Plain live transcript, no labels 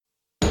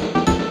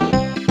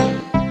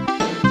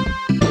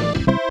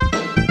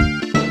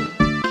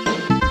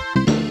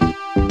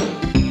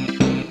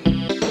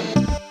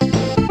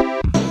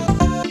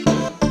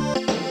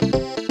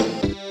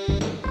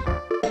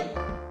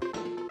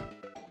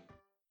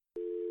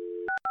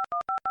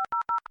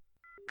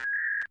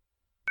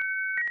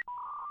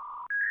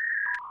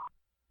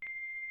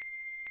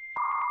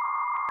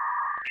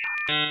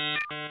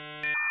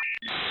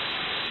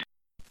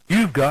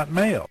You've got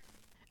mail.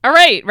 All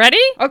right, ready?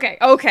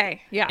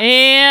 Okay, yeah.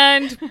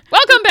 And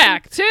welcome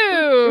back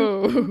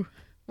to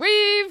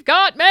We've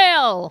Got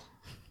Mail.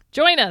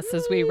 Join us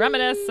as we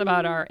reminisce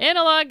about our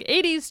analog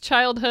 80s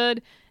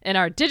childhood and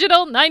our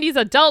digital 90s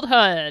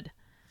adulthood.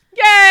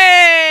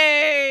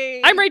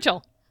 Yay! I'm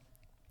Rachel.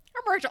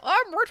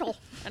 I'm Myrtle.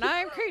 And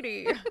I'm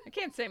Katie. I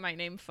can't say my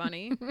name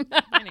funny.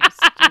 My name's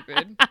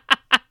stupid.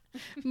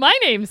 My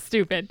name's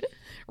stupid.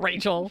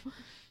 Rachel.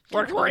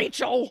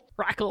 Rachel.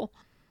 Rackle.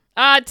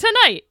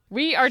 Tonight,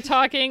 we are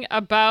talking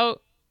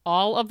about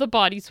all of the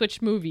Body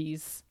Switch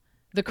movies.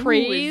 The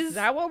craze Is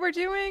that what we're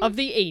doing? of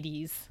the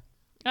 80s.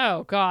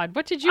 Oh, God.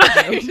 What did you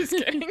do? Just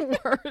kidding.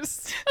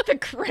 Worse. The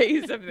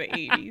craze of the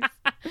 80s.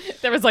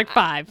 There was like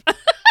 5.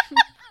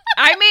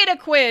 I made a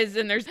quiz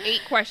and there's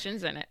 8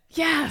 questions in it.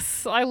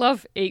 Yes. I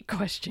love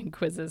 8-question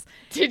quizzes.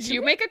 Did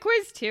you make a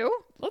quiz too?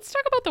 Let's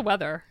talk about the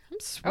weather. I'm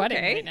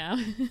sweating right now.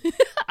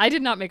 I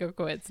did not make a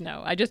quiz.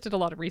 No, I just did a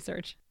lot of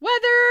research.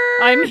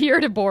 Weather! I'm here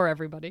to bore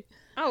everybody.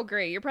 Oh,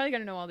 great. You're probably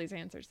going to know all these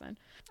answers then.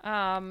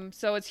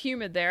 So it's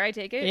humid there, I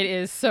take it? It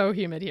is so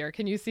humid here.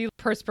 Can you see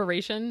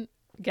perspiration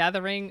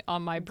gathering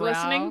on my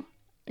brow?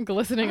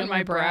 Glistening on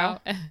my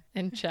brow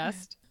and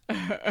chest.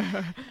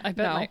 I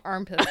bet my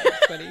armpits are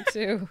sweaty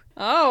too.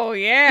 Oh,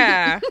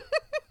 yeah.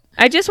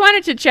 I just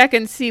wanted to check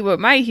and see what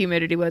my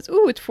humidity was.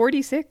 Ooh, it's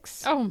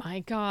 46. Oh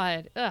my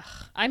God. Ugh.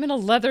 I'm in a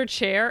leather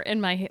chair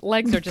and my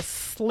legs are just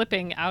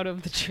slipping out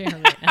of the chair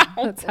right now.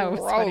 That's how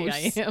sweaty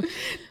I am.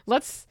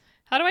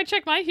 How do I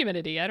check my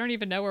humidity? I don't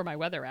even know where my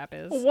weather app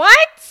is. What?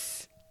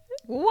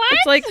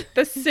 It's like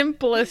the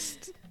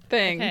simplest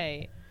thing.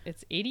 Okay.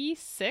 It's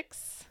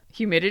 86.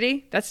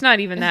 Humidity? That's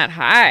not even that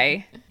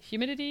high.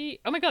 Humidity.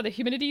 Oh my God. The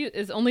humidity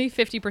is only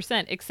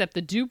 50%, except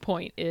the dew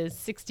point is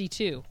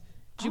 62.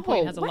 Dew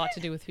point has a lot to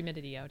do with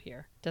humidity out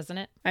here, doesn't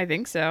it? I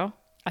think so.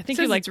 I think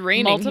It you says it's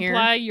raining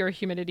multiply here. your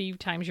humidity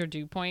times your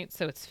dew point,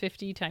 so it's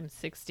 50 times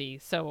 60.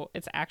 So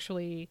it's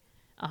actually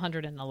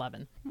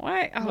 111.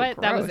 What? Oh, But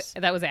gross.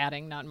 that was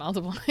adding, not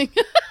multiplying.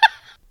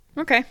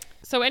 Okay.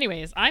 So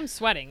anyways, I'm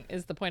sweating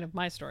is the point of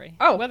my story.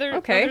 Oh,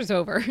 okay. Weather's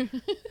over.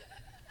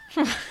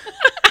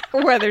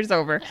 Weather's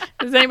over.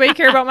 Does anybody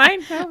care about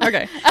mine? No?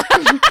 Okay.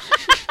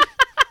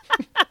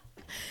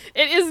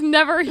 It is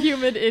never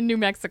humid in New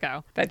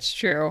Mexico. That's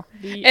true.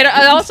 The It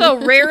end. also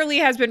rarely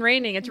has been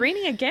raining. It's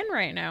raining again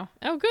right now.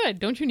 Oh, good.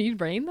 Don't you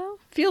need rain though?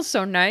 Feels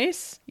so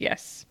nice.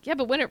 Yes. Yeah,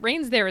 but when it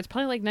rains there, it's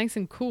probably like nice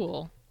and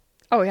cool.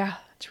 Oh, yeah.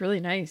 It's really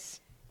nice.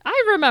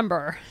 I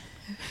remember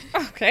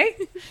Okay.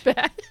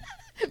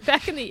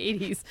 back in the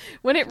 80s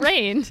when it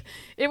rained,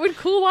 it would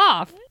cool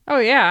off. Oh,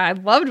 yeah. I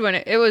loved when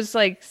it was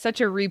like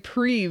such a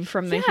reprieve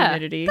from the Yeah,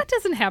 humidity. that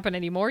doesn't happen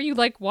anymore. You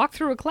like walk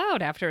through a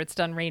cloud after it's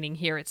done raining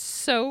here. It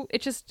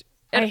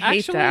I hate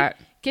actually that.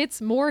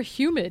 gets more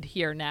humid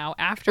here now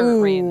after it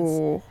rains.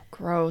 Ooh,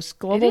 gross.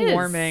 Global is.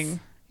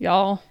 warming.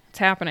 Y'all, it's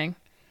happening.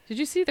 Did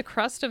you see the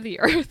crust of the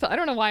earth? I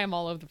don't know why I'm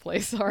all over the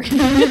place. Sorry.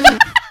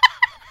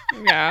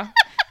 Yeah.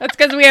 That's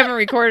because we haven't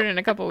recorded in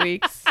a couple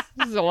weeks.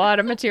 This is a lot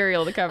of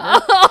material to cover.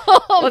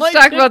 Oh, Let's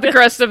my talk about the goodness.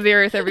 crust of the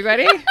earth,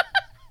 everybody.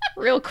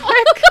 Real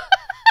quick.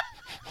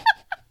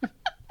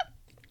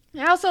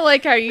 I also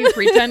like how you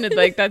pretended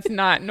like that's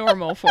not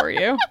normal for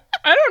you.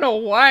 I don't know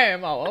why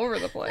I'm all over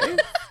the place.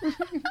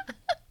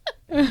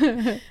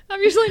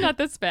 I'm usually not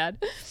this bad.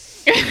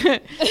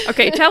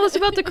 Okay, tell us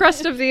about the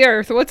crust of the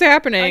earth. What's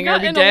happening? Are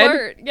we dead?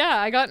 Alert. Yeah,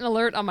 I got an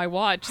alert on my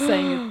watch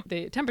saying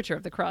the temperature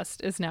of the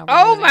crust is now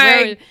Oh rising. my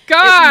Where it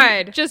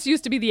God. just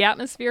used to be the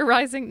atmosphere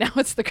rising. Now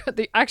it's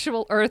the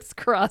actual Earth's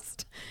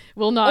crust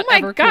will not Oh my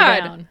ever God.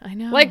 cool down. I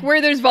know. Like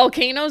where there's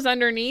volcanoes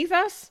underneath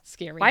us?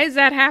 Scary. Why is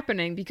that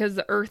happening? Because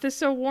the earth is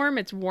so warm,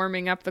 it's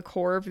warming up the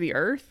core of the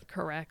earth?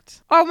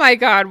 Correct. Oh my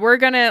God, we're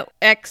gonna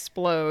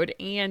explode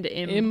and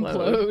implode.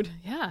 Implode.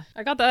 Yeah,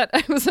 I got that.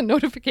 It was a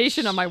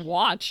notification on my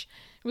watch.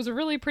 It was a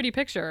really pretty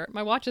picture.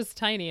 My watch is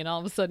tiny, and all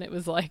of a sudden it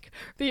was like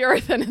the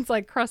Earth, and it's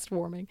like crust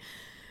warming.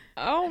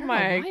 Oh I don't know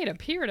my, why it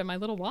appeared in my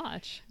little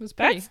watch. It was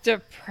pretty. that's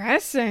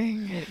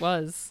depressing. It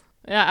was.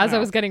 Yeah, as I Wow.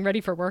 was getting ready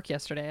for work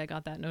yesterday, I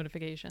got that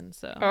notification.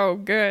 So, Oh,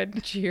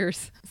 good.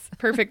 cheers.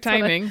 Perfect That's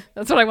what I- timing.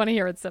 That's what I want to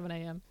hear at 7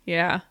 a.m.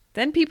 Yeah.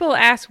 Then people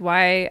ask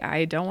why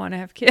I don't want to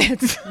have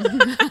kids.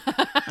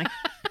 Like,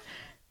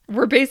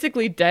 we're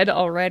basically dead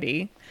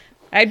already.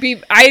 I'd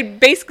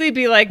basically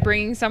be like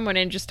bringing someone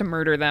in just to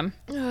murder them.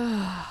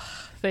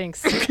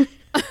 Thanks.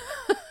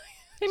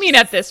 I mean,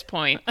 at this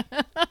point.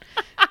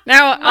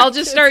 Now, I'll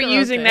just start kids are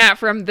using okay. that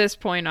from this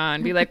point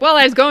on. Be like, well,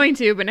 I was going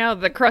to, but now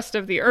the crust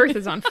of the earth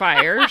is on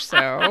fire,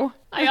 so.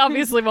 I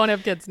obviously won't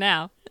have kids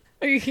now.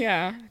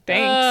 Yeah,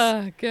 thanks.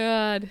 Oh,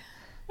 God.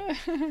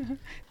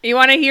 You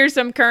want to hear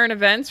some current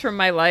events from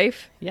my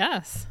life?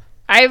 Yes.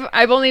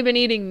 I've only been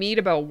eating meat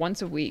about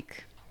once a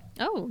week.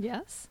 Oh,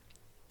 yes.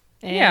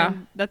 And Yeah.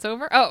 that's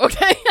over? Oh,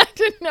 okay. I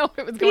didn't know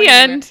it was going The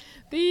anywhere. end.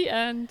 The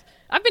end.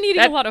 I've been eating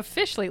That- a lot of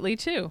fish lately,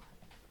 too.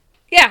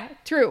 Yeah,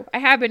 true.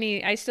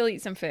 I still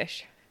eat some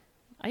fish.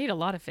 I eat a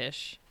lot of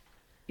fish.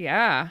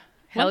 Yeah.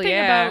 Hell One thing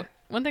yeah. about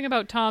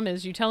about Tom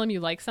is you tell him you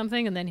like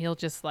something and then he'll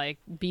just like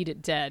beat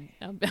it dead.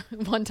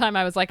 One time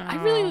I was like,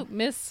 I really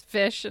miss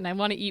fish and I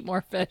want to eat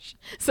more fish.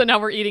 So now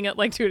we're eating it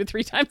like 2 to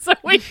 3 times a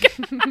week.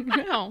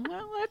 Oh,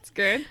 well, that's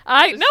good.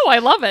 I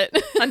love it.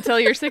 Until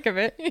you're sick of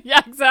it.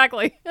 Yeah,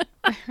 exactly.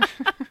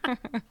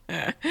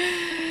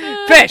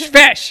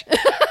 Fish.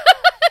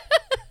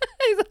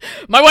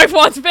 My wife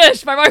wants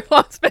fish.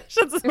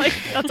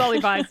 That's all he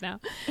buys now.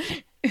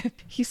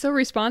 He's so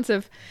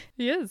responsive.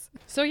 He is.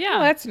 So yeah.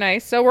 Oh, that's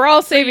nice. So we're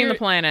all saving you're- the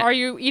planet. Are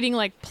you eating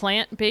like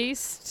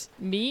plant-based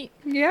meat?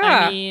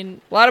 Yeah. I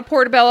mean, A lot of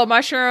portobello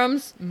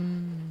mushrooms.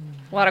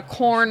 A lot of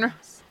corn. A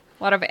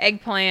lot of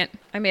eggplant.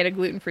 I made a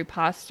gluten-free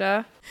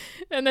pasta.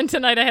 and then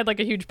tonight I had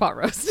like a huge pot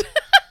roast.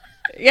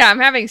 Yeah, I'm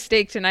having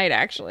steak tonight,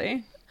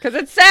 actually. Because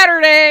it's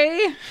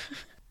Saturday.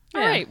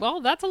 All right.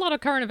 Well, that's a lot of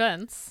current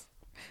events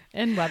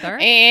and weather.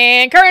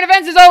 And current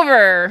events is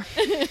over.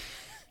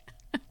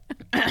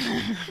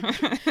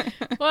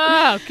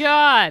 Whoa,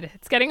 God.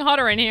 It's getting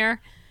hotter in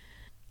here.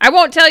 I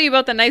won't tell you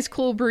about the nice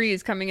cool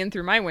breeze coming in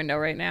through my window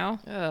right now.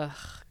 Ugh,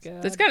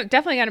 God. There's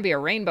definitely going to be a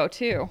rainbow,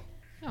 too.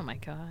 Oh, my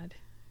God.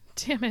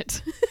 Damn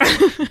it.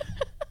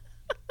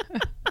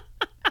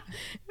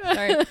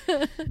 Sorry.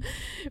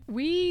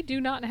 We do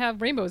not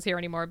have rainbows here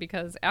anymore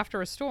because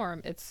after a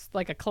storm, it's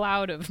like a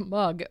cloud of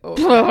mug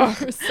over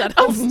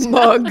settles down.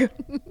 Mug.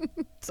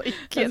 So you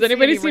can't Has see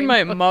anybody any seen my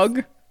rainbows.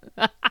 mug?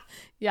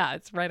 Yeah,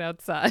 it's right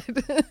outside.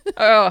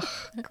 Ugh,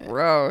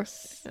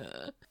 gross.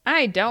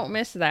 I don't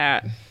miss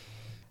that.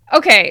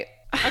 Okay,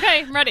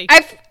 Okay, I'm ready.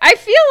 I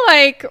feel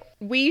like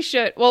we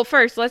should. Well,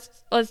 first let's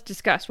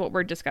discuss what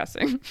we're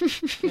discussing.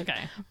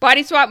 Okay.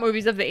 Body swap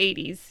movies of the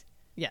 80s.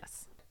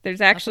 Yes. There's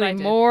what I actually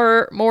did.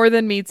 more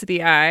than meets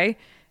the eye,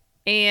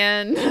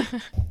 and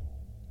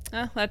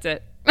that's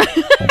it.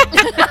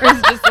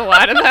 There's just a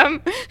lot of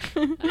them.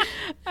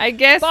 I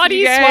guess Body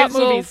you guys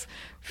swap will movies.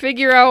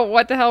 figure out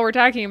what the hell we're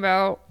talking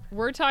about.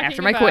 We're talking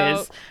After my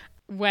about quiz.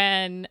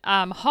 when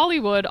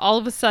Hollywood all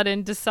of a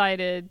sudden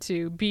decided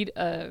to beat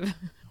a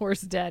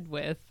horse dead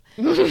with.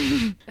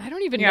 I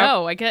don't even Yep.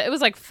 know. I guess it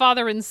was like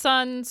father and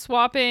son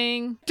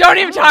swapping. Don't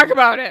even talk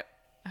about it.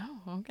 Oh,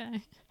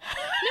 okay.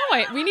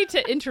 No, we need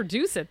to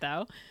introduce it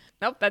though.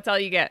 Nope, that's all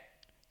you get.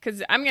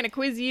 Because I'm going to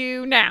quiz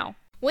you now.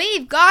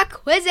 We've got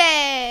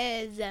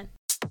quizzes!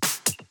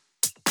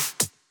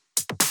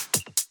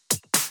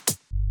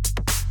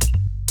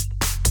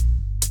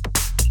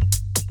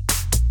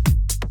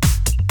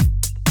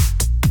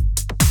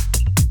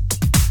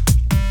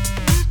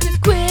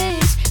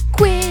 Quiz,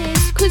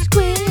 quiz, quiz, quiz,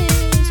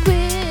 quiz,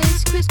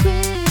 quiz, quiz,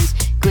 quiz,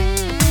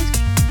 quiz.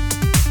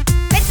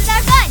 Quizzes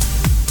are fun!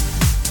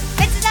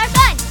 Quizzes are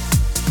fun!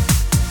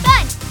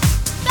 Fun!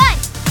 Fun!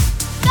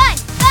 Fun!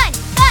 Fun!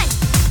 Fun!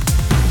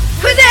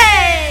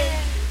 Quizzes!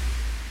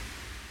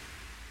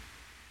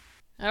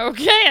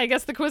 Okay, I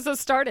guess the quiz has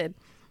started.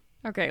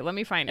 Okay, let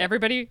me find it.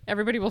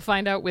 Everybody will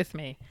find out with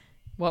me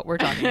what we're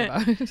talking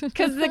about.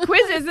 Because the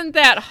quiz isn't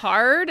that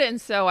hard, and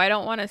so I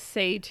don't want to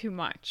say too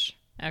much.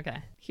 Okay.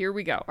 Here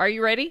we go. Are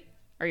you ready?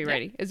 Are you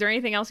ready? Is there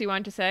anything else you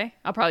want to say?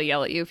 I'll probably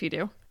yell at you if you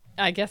do.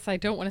 I guess I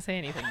don't want to say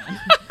anything then.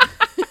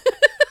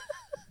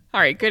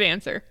 All right, good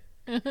answer.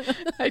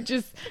 I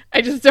just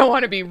don't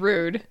want to be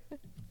rude,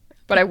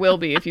 but I will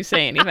be if you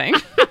say anything.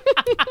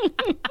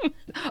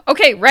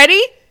 Okay,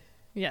 ready?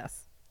 Yes.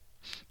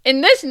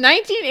 In this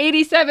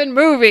 1987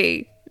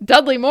 movie,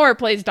 Dudley Moore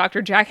plays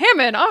Dr. Jack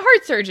Hammond, a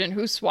heart surgeon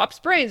who swaps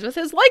brains with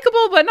his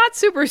likable but not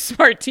super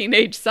smart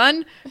teenage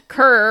son,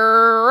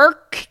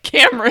 Kirk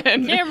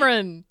Cameron.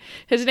 Cameron.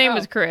 His name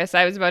was Chris.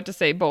 I was about to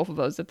say both of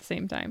those at the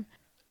same time.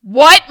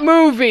 What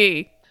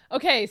movie?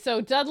 Okay, so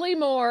Dudley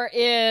Moore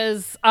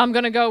is, I'm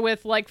going to go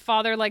with like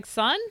father, like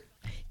son.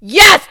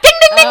 Yes! Ding,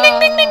 ding, ding, ding,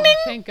 ding, ding, ding.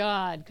 Thank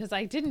God, because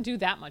I didn't do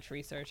that much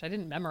research. I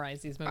didn't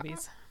memorize these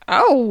movies.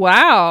 Oh,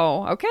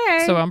 wow.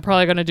 Okay. So I'm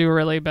probably going to do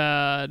really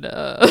bad.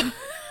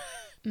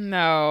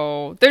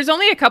 No. There's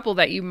only a couple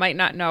that you might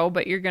not know,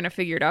 but you're going to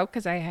figure it out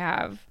because I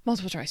have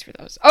multiple choice for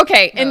those.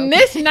 Okay. In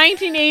this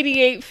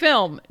 1988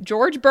 film,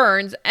 George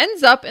Burns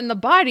ends up in the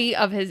body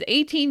of his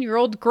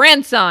 18-year-old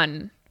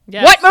grandson.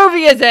 Yes. What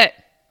movie is it?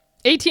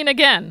 18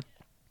 again.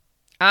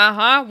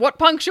 Uh-huh. What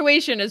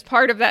punctuation is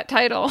part of that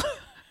title?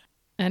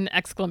 An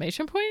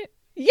exclamation point?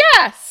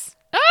 Yes.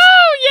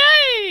 Oh,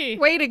 yay!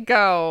 Way to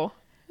go.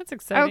 That's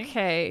exciting.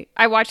 Okay.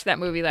 I watched that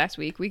movie last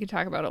week. We can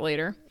talk about it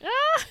later.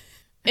 Ah.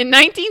 In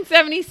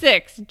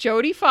 1976,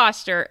 Jodie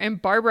Foster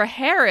and Barbara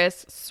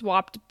Harris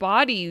swapped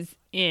bodies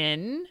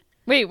in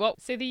Wait,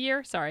 what? Say the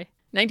year? Sorry.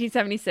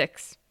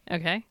 1976.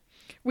 Okay.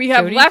 We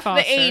have Jodie left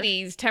Foster. the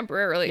 80s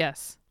temporarily.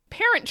 Yes.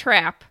 Parent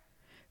Trap,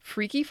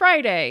 Freaky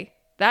Friday,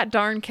 That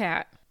Darn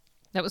Cat.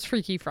 That was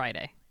Freaky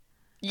Friday.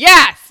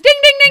 Yes! Ding,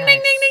 ding, ding, ding,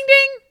 Nice. ding, ding,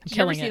 ding. Did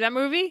you ever Killing see it. that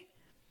movie?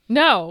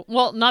 No.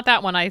 Well, not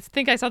that one. I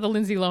think I saw the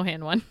Lindsay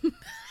Lohan one.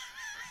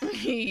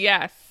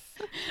 Yes.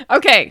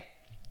 Okay.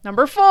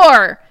 Number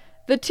 4.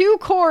 The two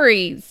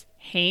Coreys,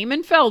 Haim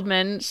and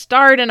Feldman,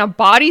 starred in a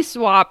body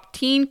swap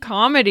teen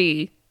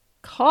comedy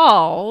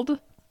called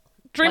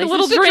Dream a License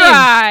Little to Dream.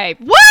 Drive.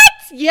 What?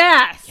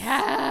 Yes.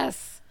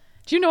 Yes.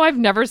 Do you know I've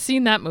never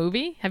seen that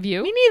movie? Have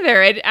you? Me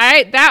neither.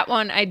 That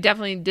one I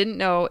definitely didn't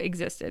know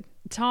existed.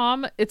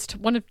 Tom, it's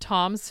one of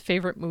Tom's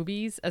favorite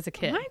movies as a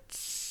kid.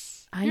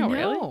 What? I No, know.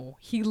 really?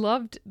 He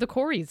loved the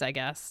Coreys, I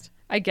guessed.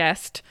 I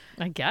guessed.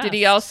 I guess. Did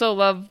he also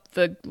love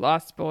the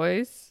Lost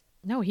Boys?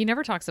 No, he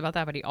never talks about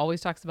that, but he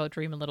always talks about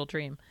Dream a Little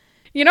Dream.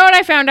 You know what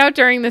I found out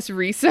during this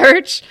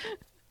research?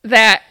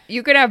 That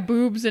you could have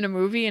boobs in a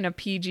movie and a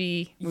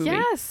PG movie.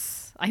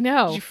 Yes, I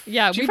know.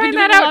 Yeah, did you we've find been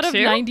doing that a out lot of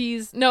too?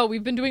 90s. No,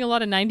 we've been doing a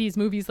lot of 90s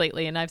movies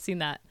lately, and I've seen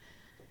that.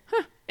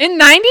 In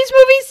 90s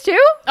movies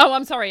too? Oh,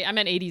 I'm sorry. I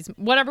meant 80s.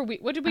 What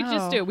did we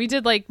just Oh. do? We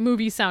did like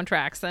movie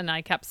soundtracks, and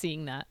I kept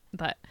seeing that.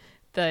 But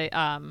the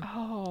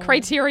Oh.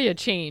 criteria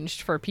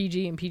changed for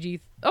PG and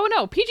PG. Oh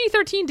no,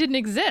 PG-13 didn't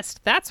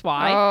exist. That's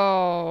why.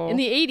 Oh. In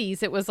the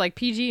 80s, it was like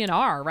PG and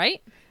R,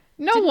 right?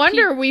 No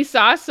wonder we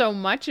saw so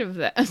much of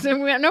this. No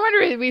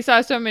wonder we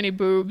saw so many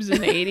boobs in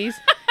the 80s.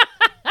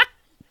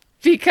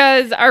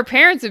 Because our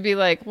parents would be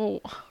like,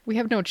 well, we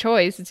have no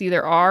choice. It's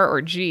either R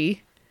or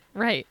G.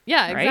 Right.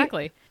 Yeah, Right?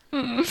 exactly.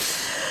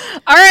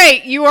 All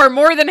right. You are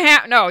more than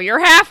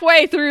you're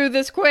halfway through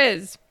this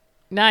quiz.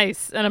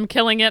 Nice. And I'm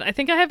killing it. I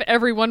think I have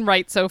everyone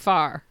right so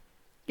far.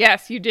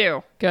 Yes, you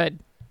do. Good.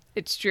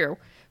 It's true.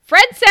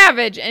 Fred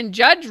Savage and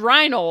Judge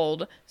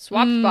Reinhold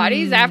swapped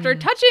bodies after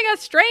touching a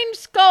strange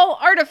skull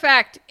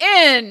artifact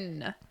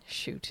in...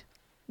 Shoot.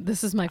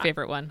 This is my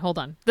favorite one. Hold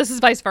on. This is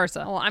vice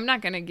versa. Well, I'm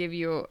not going to give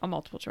you a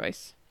multiple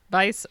choice.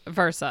 Vice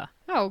versa.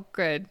 Oh,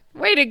 good.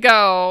 Way to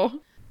go.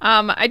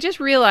 I just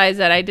realized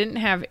that I didn't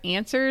have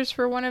answers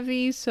for one of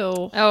these,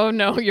 so... Oh,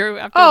 no. Are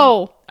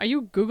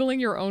you Googling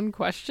your own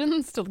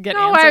questions to get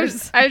No,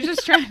 answers? I was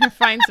just trying to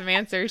find some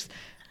answers.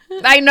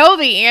 I know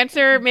the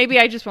answer. Maybe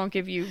I just won't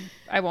give you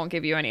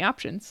any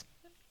options.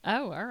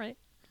 Oh, all right.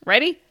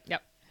 Ready?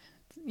 Yep.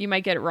 You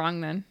might get it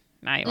wrong then.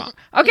 Nah, you won't.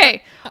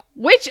 Okay.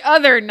 Which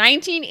other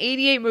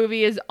 1988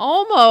 movie is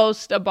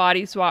almost a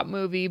body swap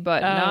movie,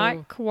 but Oh.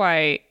 not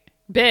quite?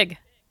 Big.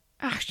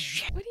 Ah,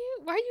 shit.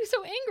 Why are you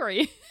so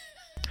angry?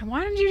 I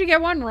wanted you to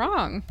get one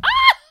wrong.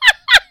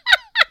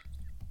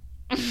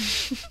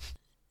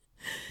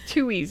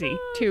 Too easy.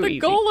 Too The easy.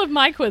 goal of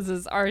my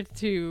quizzes are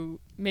to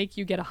make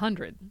you get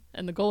 100,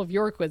 and the goal of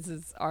your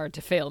quizzes are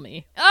to fail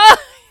me. Ah,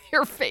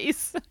 your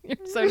face. You're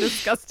so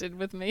disgusted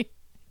with me.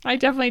 I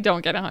definitely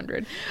don't get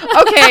 100.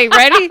 Okay,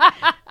 ready?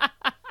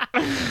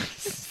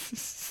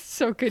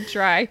 So good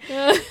try.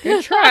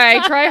 Good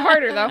try. Try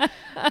harder, though.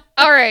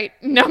 All right.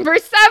 Number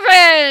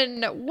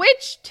 7.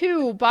 Which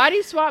 2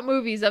 body swap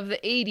movies of the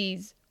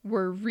 80s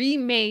were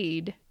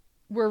remade?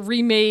 Were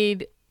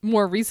remade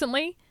more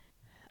recently.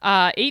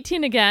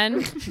 18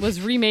 Again was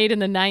remade in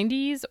the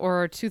 90s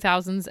or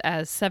 2000s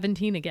as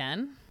 17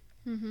 Again.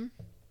 Mm-hmm.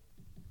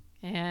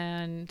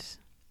 And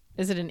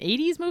is it an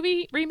 80s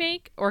movie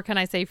remake, or can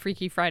I say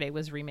Freaky Friday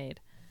was remade?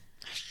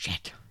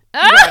 Shit.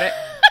 You got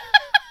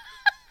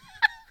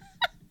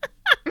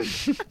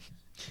it.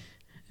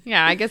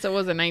 Yeah, I guess it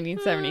was in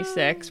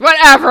 1976.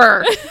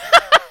 Whatever.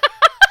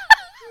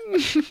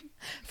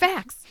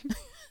 Facts.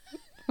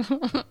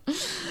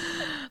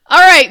 All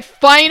right,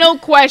 final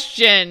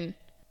question.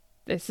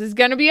 This is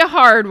going to be a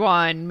hard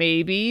one,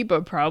 maybe,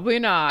 but probably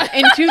not.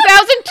 In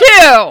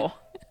 2002,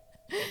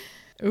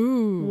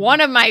 Ooh. one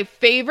of my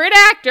favorite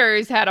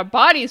actors had a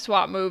body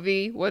swap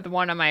movie with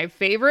one of my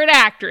favorite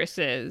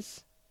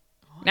actresses.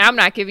 Now, I'm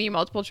not giving you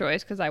multiple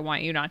choice because I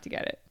want you not to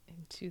get it. In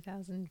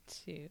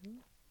 2002.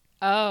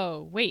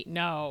 Oh, wait,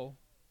 no.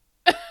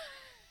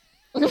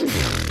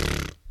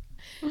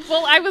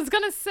 Well, I was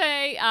going to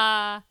say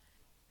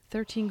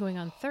 13 going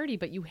on 30,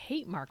 but you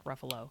hate Mark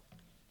Ruffalo.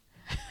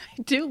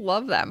 I do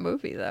love that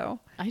movie, though.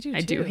 I do, I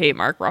too. do hate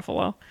Mark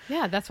Ruffalo.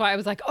 Yeah, that's why I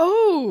was like,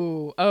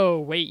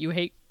 oh, wait, you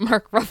hate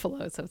Mark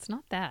Ruffalo, so it's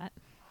not that.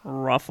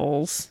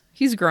 Ruffles.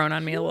 He's grown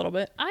on me a little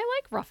bit. I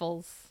like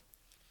Ruffles.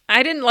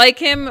 I didn't like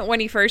him when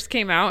he first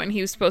came out, and he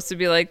was supposed to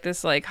be like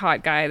this like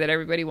hot guy that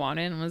everybody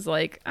wanted, and was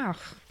like, oh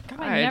god,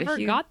 I never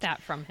got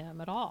that from him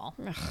at all.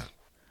 That's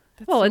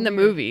well so in the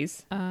weird.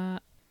 movies.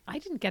 I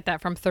didn't get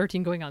that from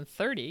 13 going on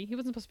 30. He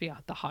wasn't supposed to be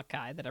the hot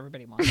guy that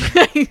everybody wanted.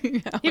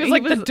 No, He was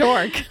like the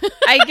dork.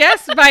 I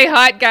guess by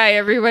hot guy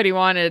everybody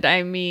wanted,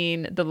 I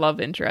mean the love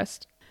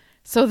interest.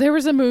 So there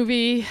was a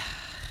movie.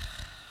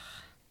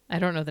 I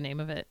don't know the name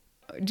of it.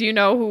 Do you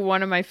know who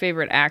one of my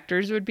favorite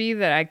actors would be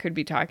that I could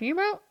be talking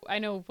about? I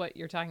know what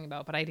you're talking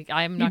about, but I'm not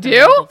You going to be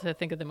do? able to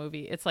think of the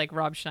movie. It's like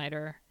Rob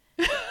Schneider.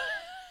 But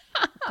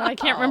I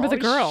can't remember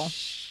the girl.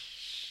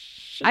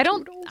 I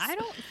don't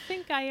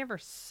think I ever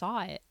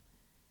saw it.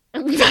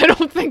 I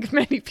don't think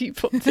many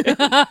people do.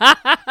 All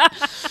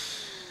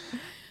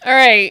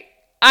right.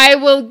 I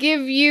will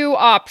give you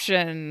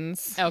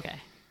options. Okay.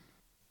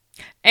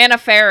 Anna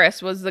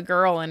Faris was the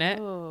girl in it.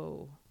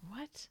 Oh,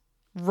 what?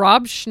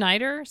 Rob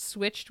Schneider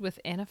switched with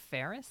Anna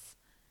Faris?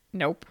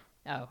 Nope.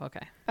 Oh,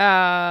 okay.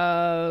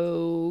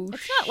 Oh.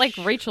 It's not like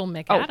Rachel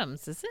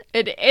McAdams, is it?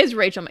 It is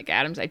Rachel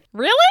McAdams.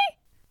 Really?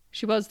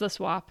 She was the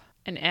swap.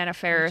 And Anna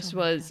Faris Rachel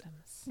was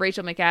McAdams.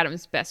 Rachel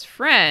McAdams' best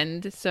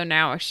friend. So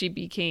now she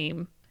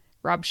became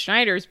Rob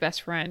Schneider's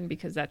best friend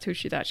because that's who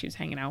she thought she was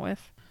hanging out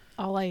with.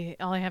 All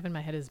I have in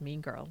my head is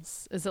Mean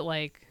Girls. Is it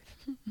like?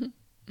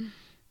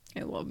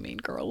 I love Mean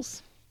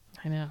Girls.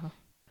 I know.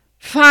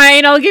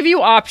 Fine, I'll give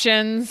you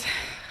options.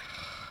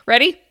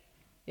 Ready?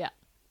 Yeah.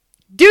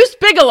 Deuce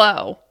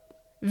Bigelow,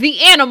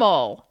 The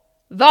Animal,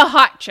 The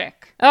Hot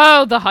Chick.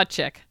 Oh, the hot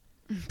chick.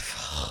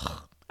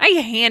 I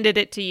handed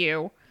it to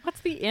you.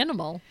 What's the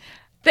animal?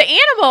 The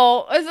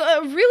Animal is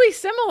really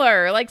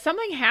similar. Like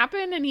something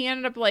happened and he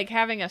ended up like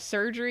having a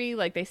surgery.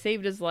 Like they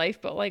saved his life,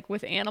 but like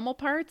with animal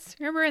parts.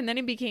 Remember? And then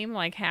he became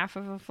like half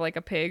of like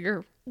a pig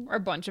or a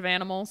bunch of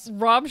animals.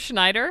 Rob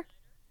Schneider.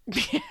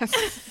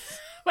 Yes.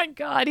 My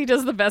God, he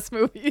does the best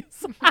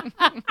movies.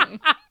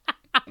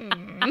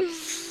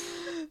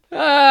 Oh,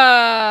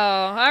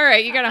 all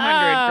right. You got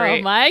 100. Oh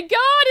Great. my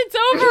God, it's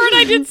over and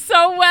I did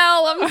so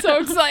well. I'm so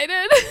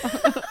excited.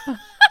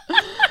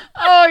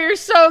 Oh, you're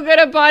so good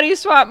at body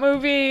swap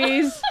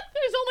movies.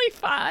 There's only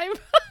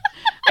 5.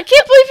 I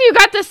can't believe you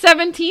got the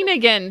 17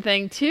 again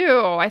thing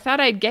too. I thought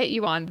I'd get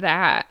you on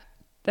that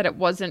it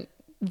wasn't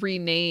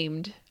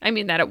renamed. I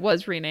mean, that it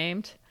was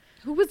renamed.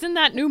 Who was in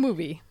that new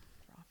movie?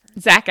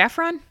 Zac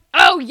Efron?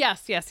 Oh,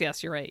 yes.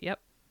 You're right. Yep.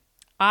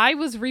 I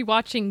was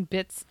rewatching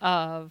bits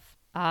of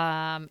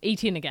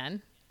 18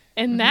 again.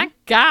 And that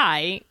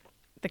guy,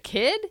 the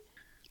kid,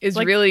 Is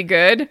Like- really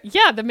good.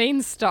 yeah, the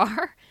main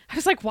star. I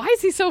was like, why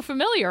is he so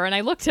familiar? And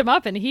I looked him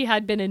up and he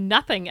had been in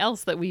nothing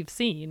else that we've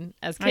seen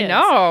as kids. I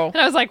know.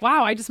 And I was like,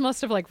 wow, I just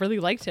must have like really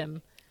liked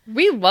him.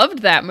 We loved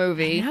that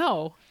movie.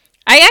 No.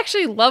 I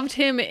actually loved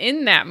him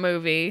in that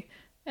movie.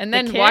 And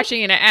then kid?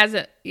 watching it as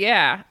a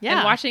Yeah.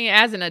 and watching it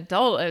as an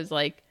adult, I was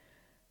like,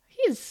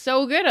 he is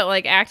so good at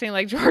like acting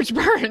like George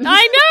Burns.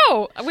 I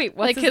know. Wait,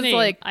 what's Like his his, name?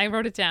 like- I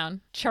wrote it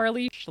down.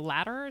 Charlie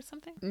Schlatter or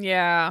something?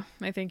 Yeah,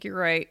 I think you're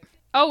right.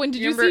 Oh, and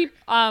did you Remember- see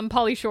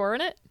Pauly Shore in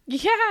it?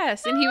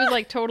 Yes, and he was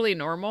like totally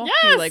normal. He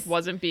Yes! like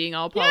wasn't being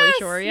all Pauly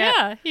Shore yet.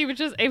 Yeah, he was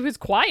just, it was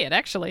quiet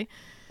actually.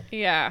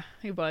 Yeah,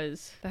 he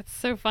was. That's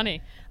so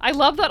funny. I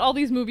love that all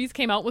these movies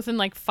came out within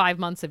like 5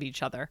 months of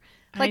each other.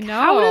 Like, I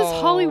how does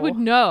know. Hollywood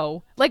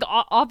know? Like,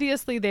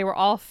 obviously they were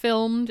all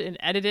filmed and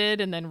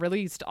edited and then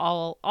released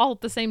all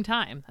at the same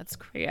time. That's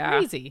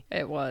crazy.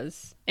 It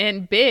was.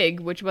 And Big,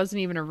 which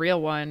wasn't even a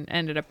real one,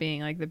 ended up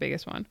being like the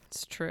biggest one.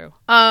 It's true.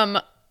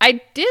 I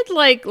did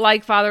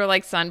like Father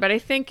Like Son, but I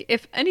think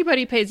if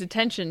anybody pays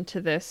attention to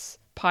this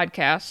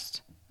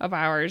podcast of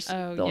ours,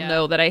 Oh, they'll yeah.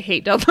 know that I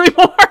hate Dudley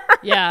Moore.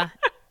 Yeah.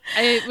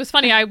 It was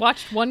funny. I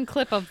watched one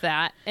clip of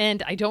that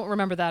and I don't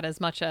remember that as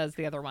much as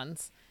the other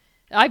ones.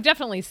 I've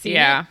definitely seen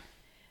Yeah. it.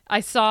 I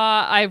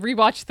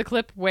rewatched the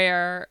clip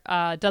where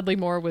Dudley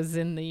Moore was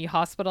in the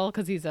hospital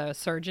because he's a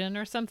surgeon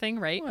or something,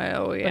 right?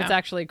 Oh, yeah. But it's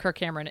actually Kirk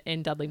Cameron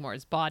in Dudley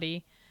Moore's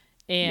body.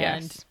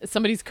 And Yes.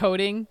 somebody's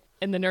coding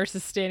and the nurse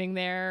is standing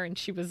there and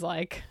she was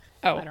like,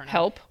 Oh, I don't know.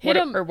 help? Hit What-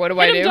 him, or what do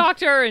hit I him, do?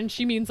 doctor. And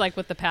she means like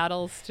with the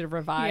paddles to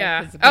revive.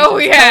 Yeah. 'cause the Oh,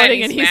 patient's yeah, and coding,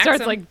 he and he smacks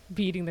starts him. like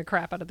beating the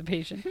crap out of the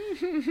patient.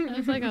 I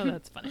was like, oh,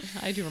 that's funny.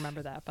 I do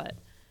remember that, but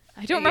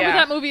I don't remember Yeah.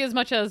 that movie as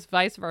much as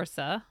vice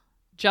versa.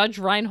 Judge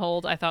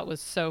Reinhold, I thought was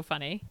so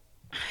funny.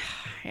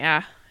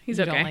 Yeah, he's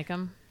You okay. don't like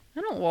him?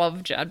 I don't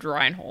love Judge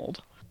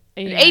Reinhold.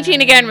 And 18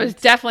 again was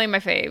definitely my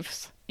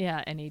faves.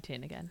 Yeah, and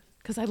 18 again.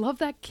 Because I love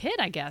that kid,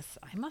 I guess.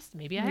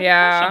 Maybe I had a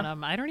Yeah. crush on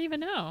him. I don't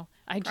even know.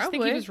 I just think he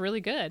Probably. was really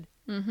good.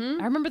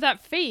 Mm-hmm. I remember that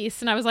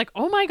face, and I was like,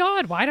 oh my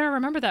God, why do I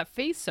remember that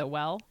face so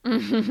well?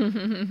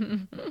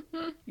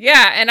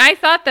 Yeah, and I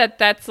thought that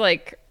that's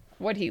like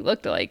what he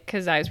looked like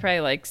because I was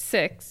probably like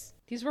 6.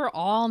 These were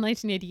all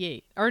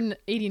 1988 or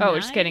 89. Oh,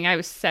 just kidding. I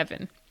was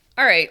 7.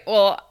 All right.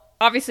 Well,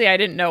 obviously, I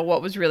didn't know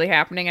what was really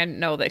happening. I didn't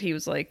know that he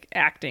was like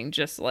acting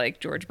just like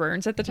George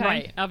Burns at the time.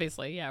 Right,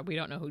 obviously. Yeah, we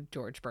don't know who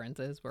George Burns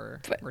is. We're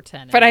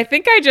 10. But I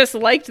think I just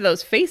liked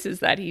those faces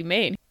that he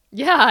made.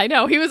 Yeah, I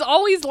know. He was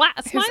always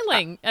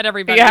smiling at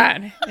everybody.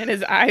 Yeah, and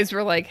his eyes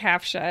were like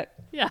half shut.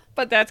 Yeah,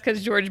 But that's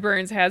because George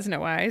Burns has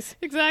no eyes.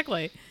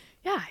 exactly.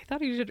 Yeah, I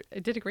thought he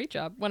did a great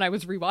job when I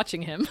was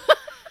rewatching him.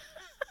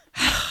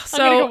 gonna go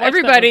So watch that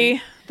everybody,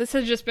 movie. this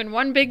has just been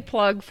one big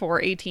plug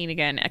for 18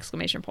 again!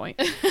 Exclamation point.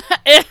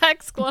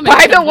 Exclamation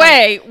By the point.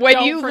 way, when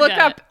Don't you look forget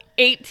up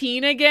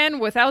 18 again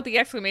without the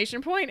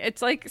exclamation point,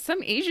 it's like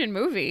some Asian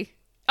movie.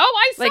 Oh,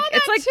 I saw Like that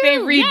it's like too. they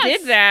redid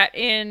Yes. that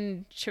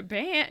in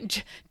Japan.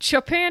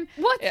 Japan.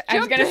 What's I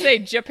was gonna Japan? say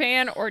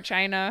Japan or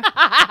China.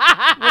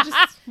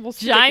 we'll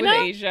stick China? with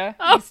Asia.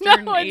 Oh,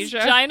 Eastern no, it's Asia.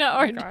 China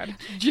or Oh, God.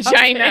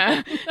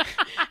 Japan.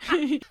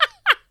 China.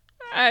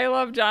 I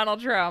love Donald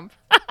Trump.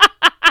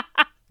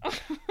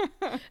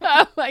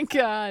 Oh my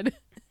God.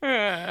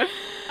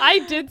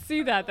 I did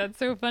see that. That's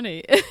so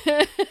funny.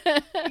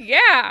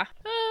 Yeah.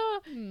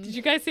 Did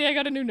you guys see I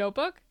got a new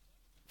notebook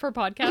for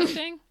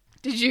podcasting?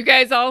 Did you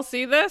guys all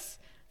see this?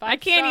 I 5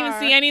 can't even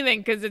star. see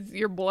anything because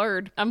you're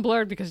blurred. I'm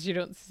blurred because you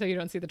don't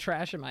see the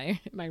trash in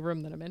my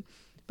room that I'm in.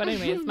 But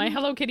anyways, my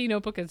Hello Kitty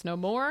notebook is no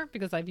more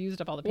because I've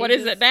used up all the pages. What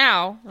is it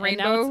now? And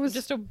now Rainbows?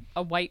 it's just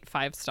a white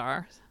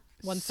 5-star.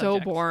 One so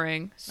subject.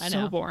 boring. I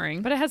So know.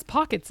 boring. But it has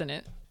pockets in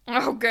it.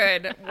 Oh,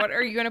 good. What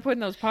are you going to put in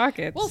those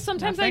pockets? Well,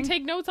 sometimes Nothing? I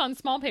take notes on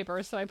small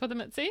paper, so I put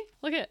them at. See,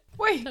 look at.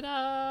 Wait.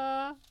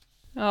 Ta-da!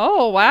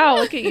 Oh, wow.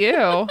 Look at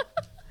you.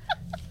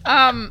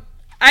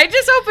 I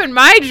just opened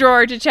my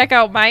drawer to check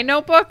out my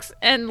notebooks,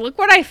 and look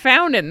what I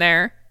found in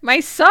there. My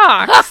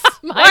socks.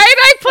 Why did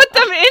I put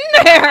them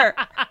in there?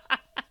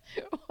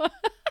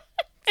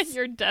 In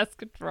your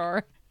desk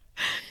drawer.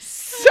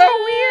 So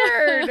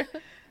weird.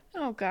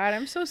 Oh, God.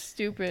 I'm so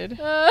stupid.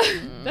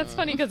 That's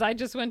funny because I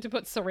just went to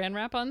put saran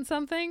wrap on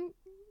something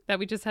that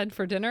we just had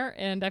for dinner,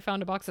 and I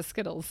found a box of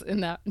Skittles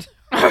in that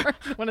drawer.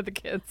 One of the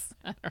kids.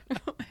 I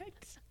don't know.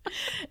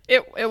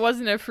 It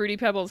wasn't a Fruity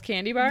Pebbles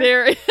candy bar?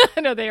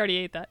 No, they already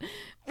ate that.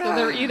 So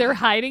they're either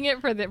hiding it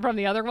from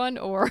the other one,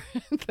 or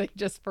they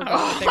just forgot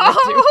what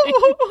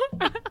they were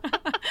doing.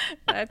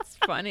 That's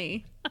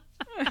funny.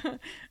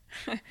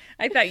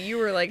 I thought you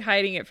were like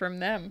hiding it from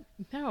them.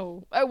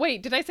 No. Oh,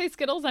 wait, did I say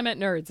Skittles? I meant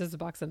Nerds. There's a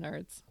box of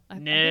Nerds. I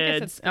think I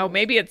said Oh, Skittles.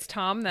 maybe it's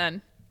Tom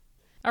then.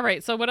 All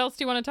right, so what else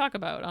do you want to talk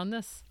about on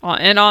this?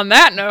 And on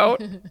that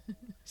note,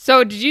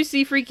 so did you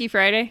see Freaky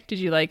Friday? Did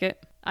you like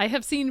it? I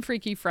have seen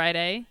Freaky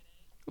Friday.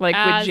 Like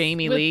with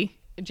Jamie Lee?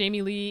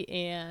 Jamie Lee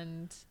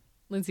and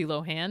Lindsay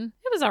Lohan.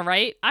 It was all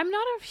right. I'm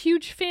not a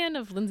huge fan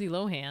of Lindsay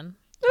Lohan.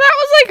 That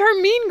was like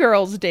her Mean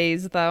Girls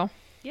days, though.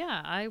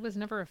 Yeah, I was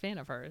never a fan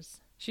of hers.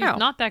 She's Oh.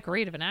 not that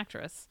great of an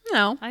actress.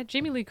 No.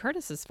 Jamie Lee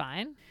Curtis is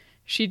fine.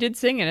 She did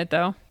sing in it,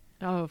 though.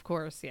 Oh, of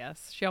course,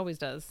 yes. She always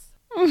does.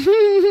 Like,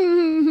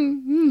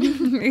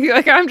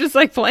 I'm just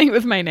like playing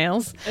with my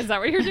nails. Is that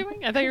what you're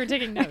doing? I thought you were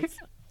taking notes.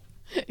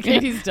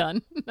 Katie's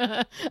done.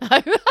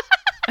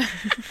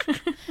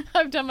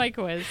 I've done my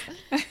quiz.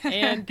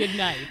 And good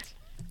night.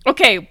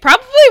 Okay,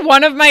 probably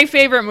one of my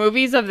favorite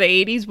movies of the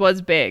 80s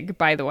was Big,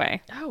 by the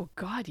way. Oh,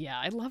 God, yeah.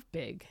 I love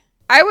Big.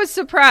 I was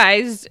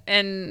surprised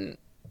and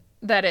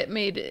that it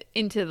made it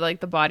into like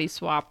the body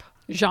swap.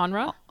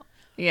 Genre?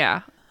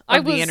 Yeah. I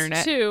Of the was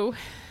internet. too.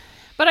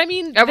 But I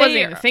mean, I wasn't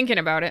even thinking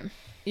about it.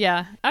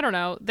 Yeah, I don't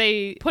know.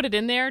 They put it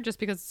in there just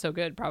because it's so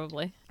good,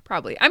 probably.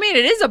 Probably. I mean,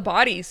 it is a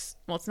body.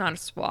 Well, it's not a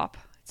swap.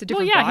 It's a Well,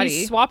 different yeah, body.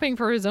 he's swapping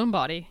for his own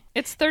body.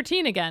 It's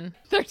 13 again.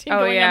 13 Oh,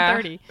 going yeah. on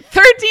 30.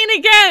 13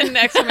 again!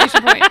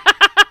 Exclamation point.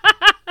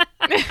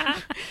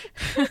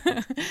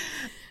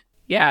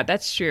 Yeah,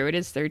 that's true. It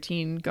is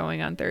 13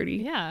 going on 30.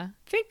 Yeah,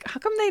 How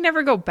come they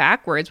never go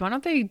backwards? Why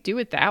don't they do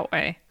it that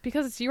way?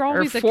 because you're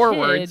always a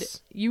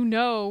forwards. kid. You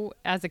know,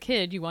 as a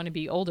kid, you want to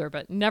be older,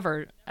 but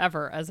never,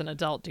 ever, as an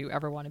adult, do you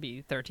ever want to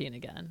be 13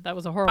 again. That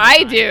was a horrible I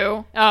time.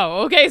 do.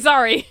 Oh, okay,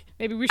 sorry.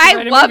 Maybe we should I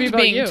write a movie loved about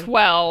being you.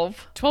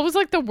 12. 12 was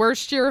like the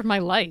worst year of my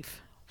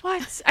life.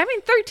 What? I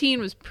mean,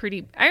 13 was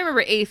pretty. I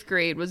remember 8th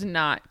grade was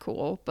not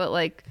cool, but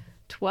like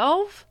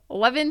 12,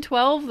 11,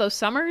 12, those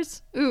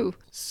summers. Ooh.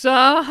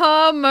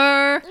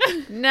 Summer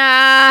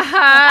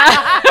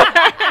night.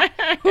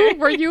 Who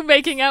were you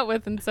making out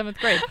with in 7th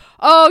grade?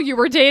 Oh, you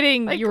were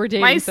dating. You were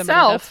dating somebody.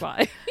 myself. That's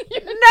why.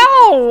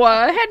 No,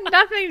 it had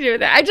nothing to do with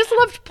that. I just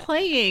loved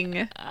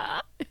playing.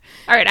 All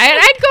right,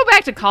 I'd go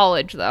back to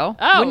college, though.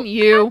 Oh, Wouldn't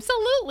you?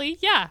 Absolutely,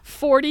 yeah.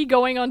 40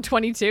 going on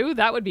 22.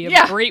 That would be a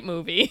Yeah. great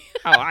movie.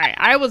 Oh,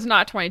 I was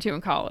not 22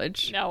 in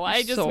college. No,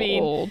 I just so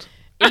mean old.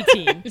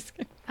 18.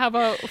 How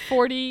about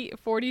 40,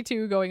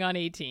 42 going on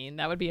 18?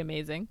 That would be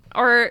amazing.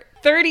 Or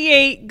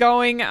 38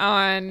 going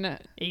on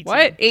 18.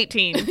 What?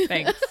 18.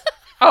 Thanks.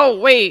 Oh,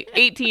 wait,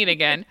 18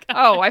 again.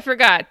 Oh, I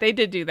forgot. They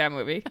did do that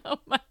movie. Oh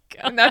my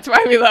god. And that's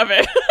why we love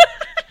it.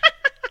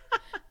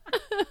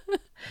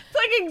 It's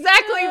like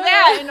exactly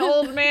that, an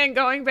old man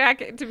going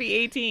back to be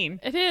 18.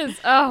 It is.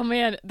 Oh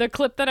man, the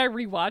clip that I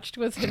rewatched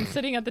was him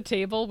sitting at the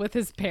table with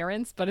his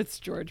parents, but it's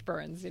George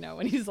Burns, you know,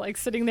 when he's like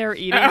sitting there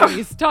eating and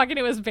he's talking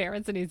to his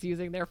parents and he's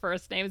using their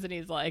first names and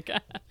he's like,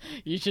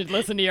 "You should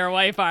listen to your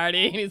wife,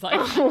 Artie." And he's like,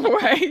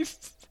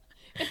 Right.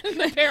 and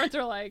the parents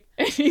are like,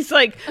 He's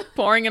like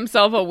pouring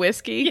himself a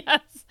whiskey.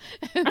 "Yes,"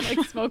 and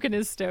like smoking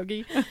his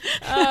stogie.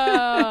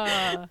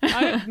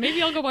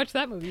 Maybe I'll go watch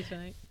that movie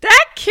tonight.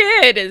 That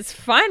kid is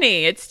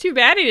funny. It's too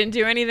bad he didn't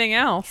do anything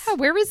else. Oh,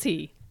 where is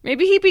he?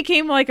 Maybe he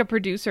became like a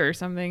producer or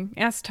something.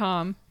 Ask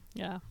Tom.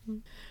 Yeah.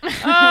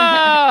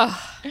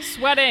 Oh,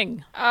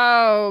 sweating.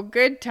 Oh,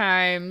 good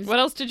times. What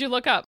else did you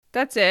look up?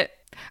 That's it.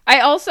 I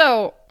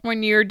also,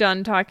 when you're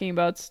done talking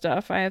about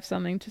stuff, I have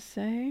something to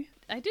say.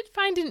 I did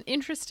find an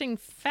interesting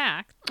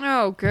fact.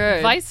 Oh,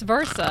 good. Vice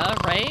versa,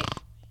 right?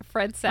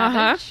 Fred Savage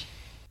Uh-huh.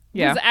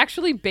 Yeah. was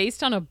actually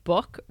based on a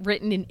book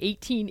written in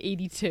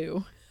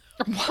 1882.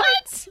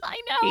 What? I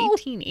know.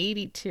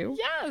 1882.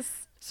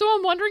 Yes. So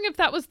I'm wondering if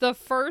that was the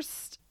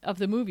first of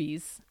the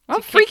movies. Well,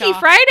 to kick Freaky off-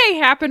 Friday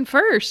happened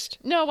first.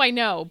 No, I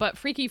know, but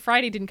Freaky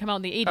Friday didn't come out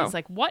in the 80s. Oh.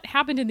 Like, what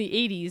happened in the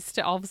 80s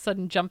to all of a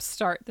sudden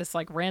jumpstart this,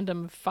 like,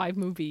 random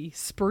 5-movie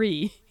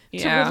spree?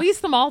 Yeah. To release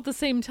them all at the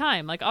same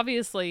time. Like,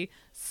 obviously,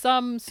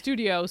 some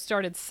studio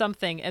started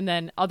something, and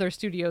then other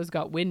studios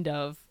got wind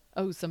of,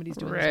 oh, somebody's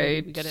doing this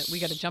movie. Right. We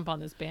gotta jump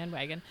on this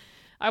bandwagon.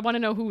 I want to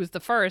know who was the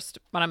first,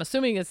 but I'm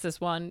assuming it's this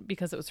one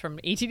because it was from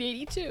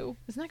 1882.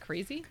 Isn't that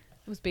crazy?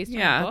 It was based on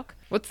a book.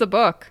 What's the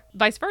book?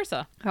 Vice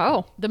versa.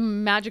 Oh, The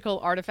magical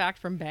artifact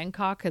from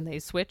Bangkok, and they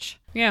switch.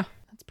 yeah.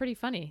 That's pretty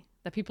funny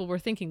that people were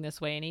thinking this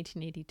way in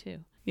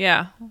 1882.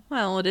 Yeah.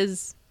 Well, it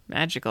is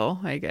magical,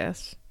 I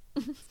guess.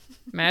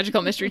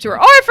 Magical Mystery Tour.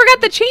 Oh, I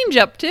forgot the Change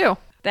Up too.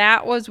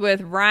 That was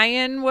with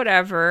Ryan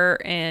whatever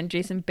and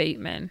Jason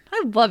Bateman.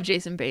 I love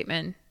Jason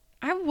Bateman.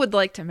 I would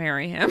like to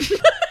marry him. He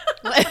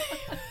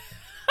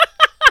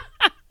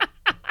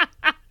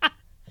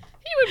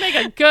would make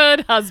a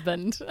good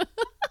husband.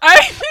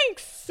 I think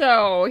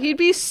so. He'd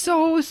be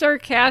so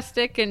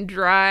sarcastic and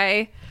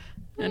dry,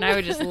 and I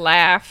would just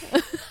laugh.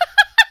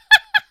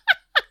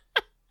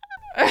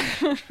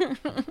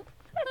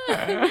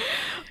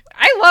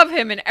 I love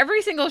him in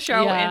every single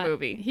show and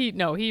movie.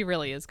 He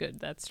really is good.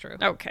 That's true.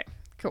 Okay,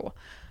 cool.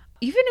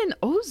 Even in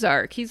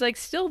Ozark, he's like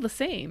still the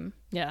same.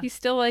 Yeah. He's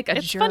still like a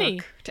It's jerk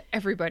funny. to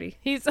everybody.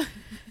 He's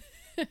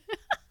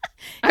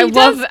I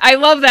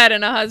love that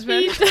in a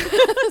husband. he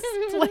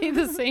does play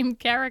the same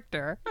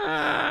character,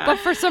 but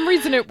for some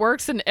reason it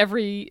works in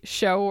every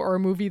show or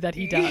movie that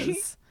he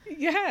does.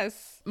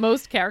 Yes.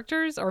 Most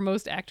characters or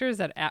most actors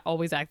that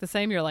always act the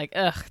same, you're like,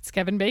 ugh, it's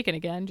Kevin Bacon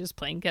again, just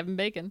playing Kevin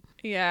Bacon.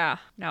 Yeah.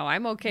 No,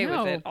 I'm okay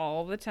No. with it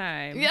all the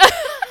time. Yeah.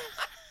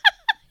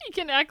 He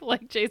can act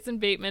like Jason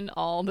Bateman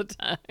all the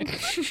time.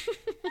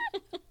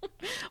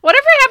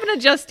 Whatever happened to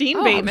Justine Oh,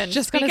 I was Bateman?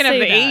 just gonna Speaking of say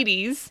the that.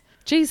 80s.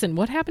 Jason,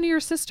 what happened to your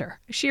sister?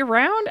 Is she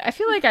around? I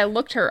feel like I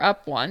looked her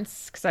up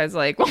once because I was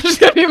like, well, she's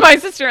going to be my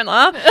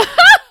sister-in-law.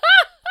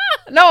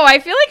 No, I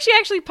feel like she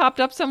actually popped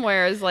up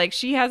somewhere as like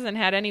she hasn't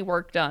had any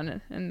work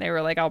done. And they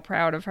were like all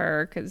proud of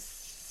her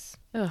because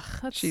Ugh,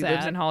 that's she sad.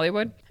 lives in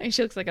Hollywood. And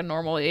she looks like a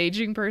normal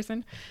aging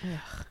person.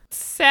 It's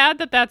sad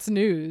that that's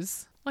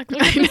news. Like,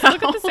 look at,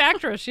 look at this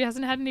actress. She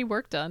hasn't had any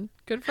work done.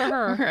 Good for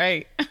her.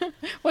 Right.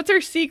 What's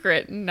her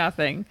secret?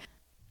 Nothing.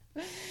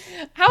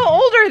 How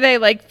old are they?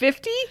 Like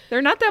 50?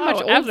 They're not that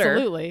much older.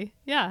 Absolutely.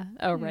 Yeah.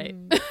 Oh, right.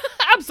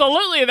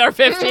 Absolutely, they're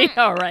 50.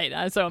 Oh,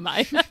 right. So am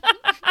I.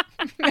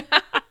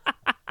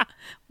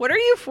 What are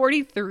you,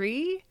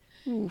 43?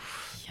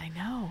 Oof. I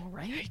know,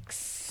 right?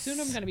 Soon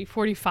I'm going to be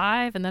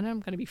 45, and then I'm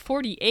going to be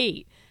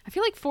 48. I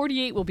feel like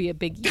 48 will be a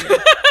big year.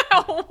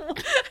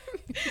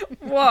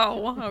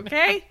 Whoa.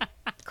 Okay.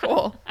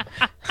 Cool.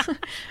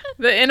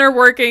 The inner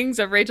workings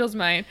of Rachel's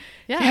mind.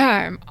 Yeah.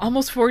 I'm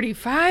almost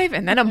 45,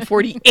 and then I'm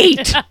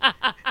 48.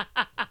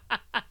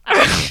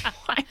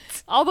 What?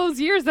 All those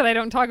years that I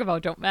don't talk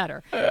about don't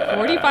matter.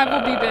 45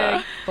 will be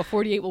big, but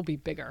 48 will be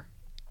bigger.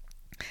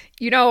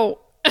 You know,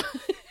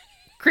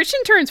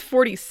 Christian turns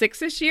 46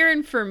 this year,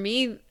 and for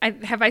me,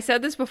 have I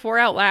said this before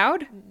out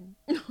loud?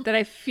 That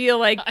I feel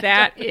like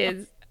that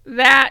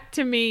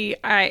to me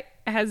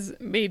has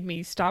made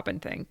me stop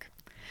and think.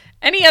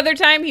 Any other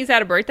time he's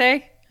had a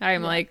birthday,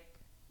 I'm like,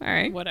 all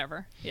right.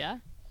 Whatever. Yeah.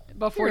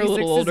 But You're a 46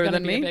 little is older going to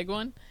than be a me. big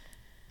one.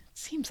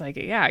 Seems like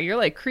it. Yeah, you're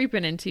like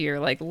creeping into your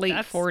like late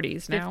That's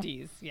 40s now.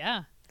 50s.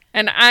 Yeah.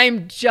 And I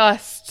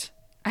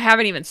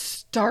haven't even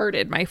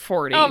started my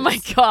 40s. Oh my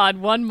God.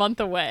 1 month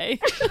away.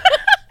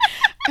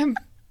 I'm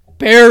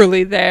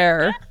barely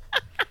there.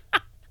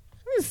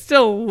 I'm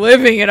still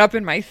living it up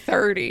in my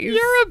 30s.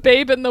 You're a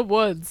babe in the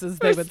woods, as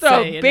they would Just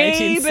a say.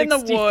 babe in the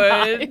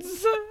 1965.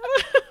 woods.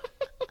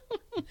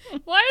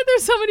 Why are there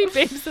so many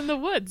babes in the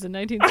woods in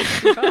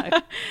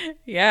 1965?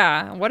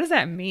 Yeah. What does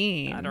that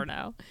mean? I don't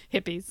know.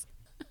 Hippies.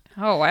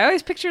 Oh, I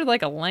always pictured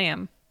like a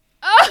lamb.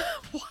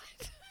 What?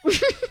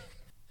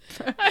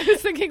 I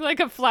was thinking like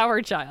a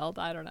flower child.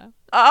 I don't know.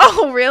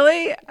 Oh,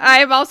 really?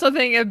 I'm also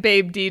thinking of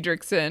Babe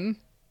Diedrichson.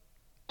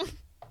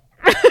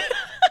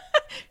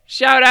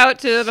 Shout out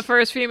to the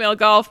first female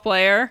golf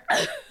player.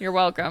 You're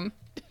welcome.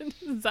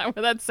 Is that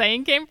where that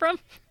saying came from?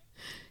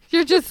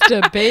 You're just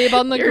a babe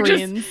on the You're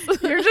greens.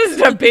 You're just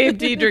a Babe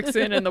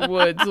Diedrichson in the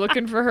woods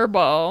looking for her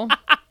ball.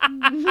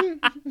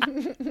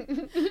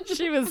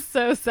 She was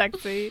so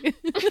sexy.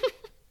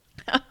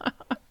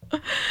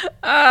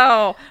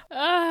 Oh,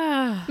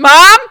 Ah.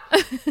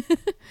 Mom?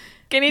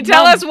 Can you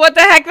tell Mom. us what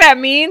the heck that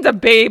means? A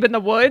babe in the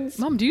woods?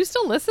 Mom, do you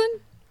still listen?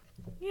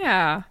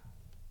 Yeah.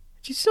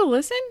 Do you still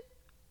listen?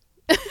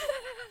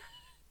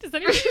 Does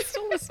anybody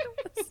still listen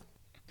to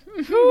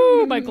this?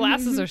 Ooh, my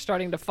glasses are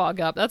starting to fog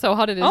up. That's how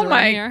hot it is Oh around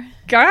my here.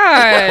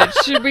 God.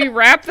 Should we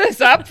wrap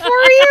this up for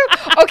you?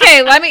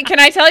 Okay, can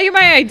I tell you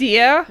my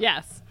idea?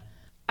 Yes.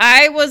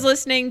 I was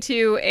listening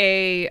to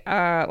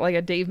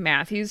a Dave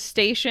Matthews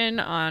station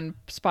on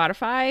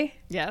Spotify,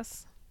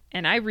 Yes.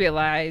 and I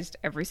realized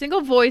every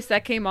single voice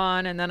that came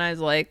on, and then I was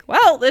like,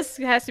 well, this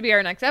has to be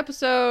our next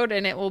episode,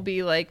 and it will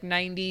be like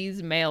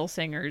 90s male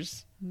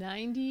singers.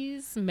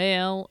 90s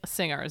male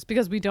singers.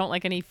 Because we don't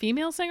like any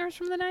female singers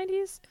from the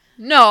 90s?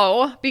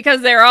 No,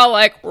 because they're all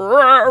like,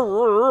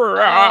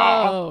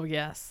 Oh,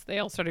 yes. They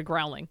all started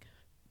growling.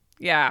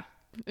 yeah.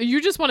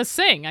 You just want to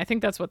sing. I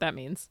think that's what that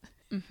means.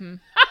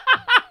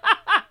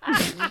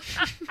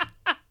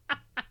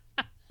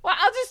 Well,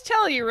 I'll just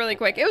tell you really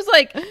quick. It was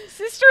like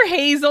Sister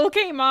Hazel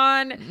came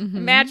on,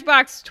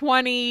 Matchbox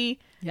 20,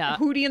 Yeah.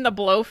 Hootie and the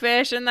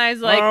Blowfish, and I was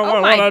like, Oh, oh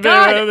what my I do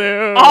God.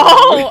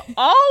 with you.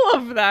 All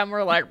of them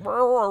were like,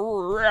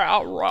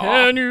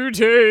 Can you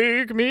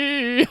take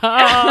me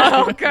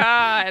out? oh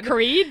God.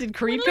 Creed? Did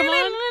Creed come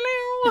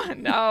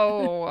on?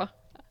 No.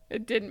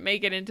 It didn't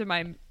make it into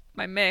my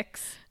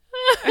mix.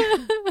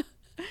 Thank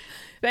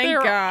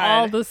They're God.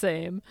 all the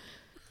same.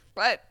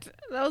 But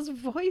those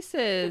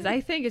voices, I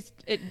think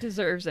it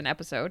deserves an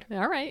episode.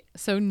 All right.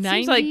 So 90s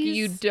Seems like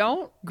you don't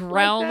like that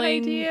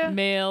growling idea.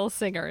 male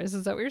singers.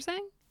 Is that what you're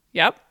saying?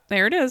 Yep,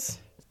 there it is.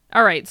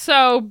 All right.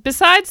 So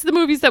besides the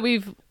movies that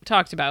we've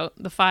talked about,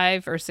 the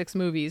 5 or 6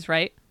 movies,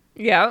 right?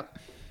 Yep.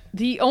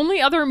 The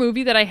only other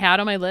movie that I had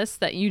on my list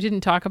that you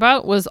didn't talk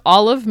about was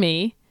All of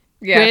Me.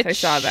 Yes, I which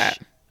saw that.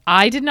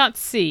 I did not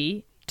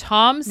see.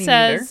 Tom Me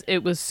says neither.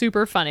 it was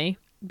super funny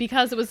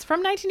because it was from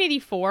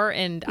 1984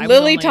 and I was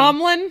Lily only-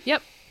 Tomlin?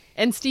 Yep.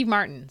 And Steve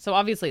Martin. So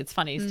obviously it's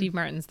funny. Steve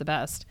Martin's the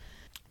best.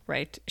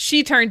 Right.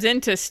 She turns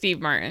into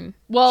Steve Martin.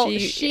 Well,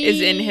 she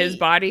is in his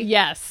body.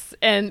 Yes,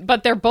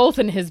 but they're both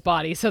in his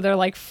body, so they're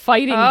like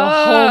fighting the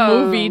Oh.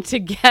 whole movie to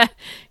get.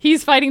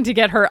 He's fighting to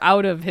get her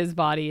out of his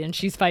body, and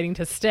she's fighting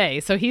to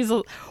stay. So he's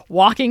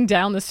walking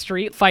down the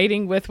street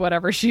fighting with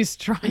whatever she's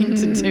trying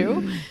to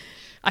do.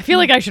 I feel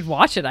like I should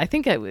watch it. I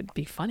think it would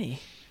be funny.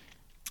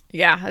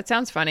 Yeah, that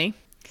sounds funny.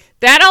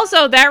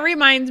 That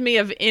reminds me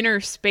of Inner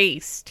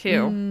Space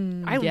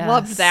too. I yes.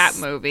 loved that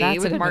movie That's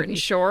a with good Martin movie.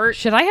 Short.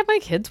 Should I have my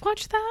kids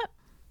watch that?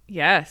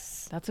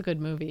 Yes. That's a good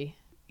movie.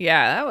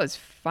 Yeah, that was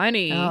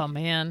funny. Oh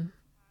man.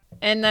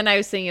 And then I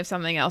was thinking of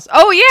something else.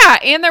 Oh yeah,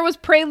 and there was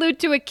Prelude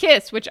to a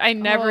Kiss, which I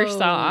never Oh.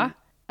 saw.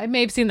 I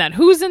may have seen that.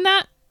 Who's in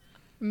that?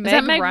 Is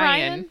that Meg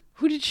Ryan. Ryan?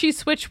 Who did she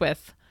switch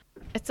with?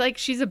 It's like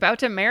she's about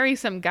to marry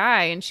some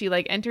guy and she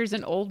like enters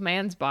an old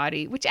man's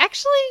body, which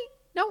actually,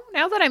 no,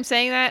 now that I'm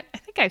saying that, I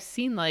think I've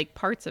seen like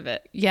parts of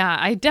it. Yeah,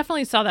 I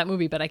definitely saw that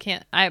movie, but I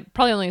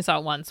probably only saw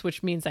it once,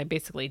 which means I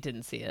basically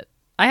didn't see it.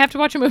 I have to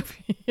watch a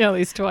movie at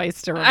least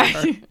twice to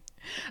remember.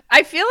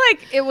 I feel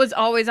like it was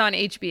always on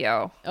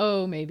HBO.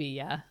 Oh, maybe,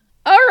 yeah.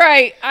 All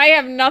right, I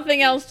have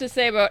nothing else to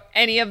say about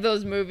any of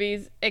those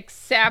movies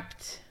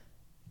except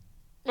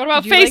What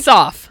about Did you Face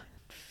Off?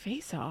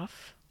 Face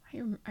Off.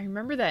 I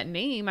remember that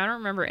name. I don't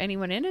remember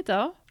anyone in it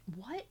though.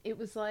 What? It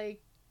was like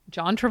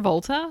John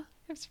Travolta?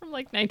 It was from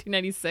like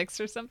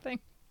 1996 or something.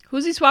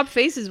 Who's he swapped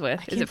faces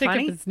with? I Is can't it think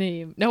funny? of his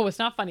name. No, it's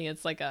not funny.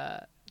 It's like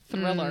a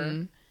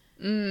thriller.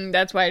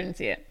 That's why I didn't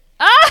see it.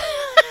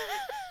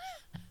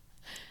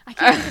 I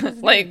can't think of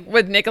his Like name.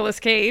 with Nicolas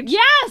Cage.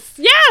 Yes,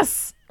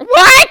 yes.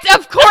 What?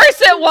 Of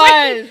course it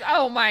was.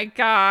 Oh my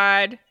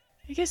god.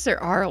 I guess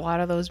there are a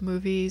lot of those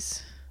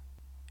movies.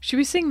 Should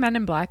we sing Men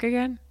in Black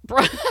again?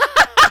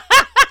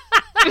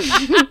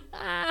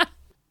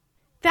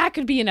 That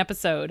could be an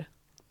episode.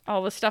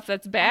 All the stuff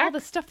that's All back. the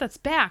stuff that's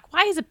back.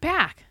 Why is it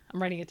back?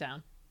 I'm writing it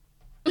down.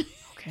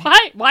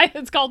 Okay. Why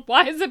it's called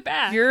Why Is It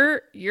Back?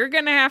 You're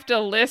gonna have to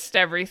list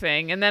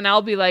everything, and then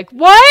I'll be like,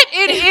 "What?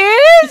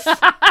 It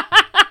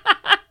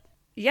is?"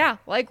 Yeah,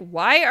 like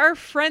why are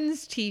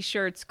Friends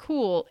T-shirts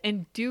cool,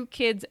 and do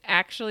kids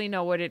actually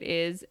know what it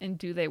is, and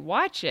do they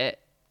watch it?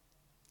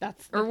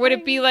 That's Or would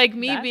it be like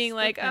me That's being the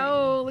like, thing.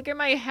 "Oh, look at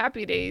my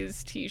Happy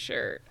Days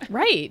T-shirt."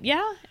 right?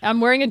 Yeah, I'm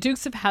wearing a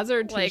Dukes of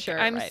Hazzard Like T-shirt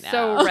I'm right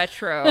so now.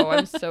 retro.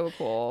 I'm so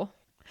cool.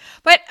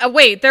 But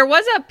wait, there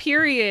was a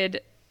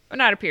period, well,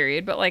 not a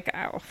period, but like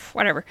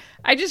whatever.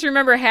 I just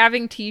remember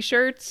having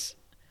T-shirts,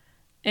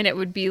 and it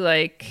would be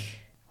like,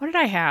 what did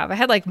I have? I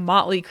had like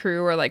Motley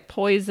Crue or like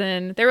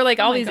Poison. There were like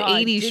all my these God,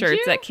 80s did shirts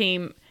you? that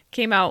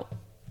came out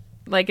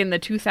like in the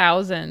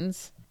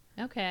 2000s,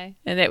 Okay,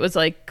 and it was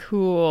like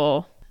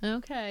cool.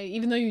 okay.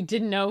 Even though you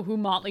didn't know who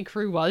Motley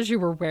Crue was, you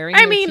were wearing. I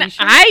their mean,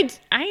 T-shirt?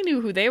 I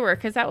knew who they were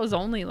because that was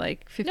only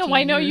like 15 No,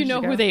 I know you years know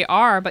ago. who they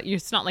are, but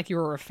it's not like you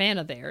were a fan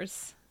of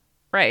theirs.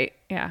 Right,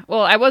 yeah.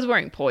 Well, I was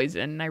wearing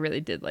Poison, and I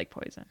really did like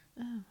Poison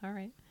All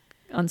right.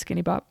 on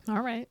Skinny Bop.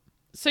 All right.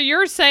 So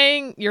you're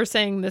saying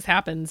this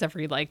happens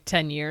every like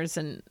 10 years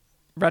and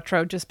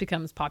retro just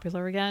becomes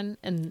popular again,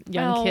 and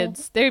young Well-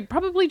 kids, they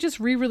probably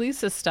just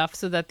re-release this stuff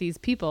so that these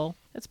people,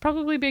 it's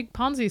probably a big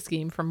Ponzi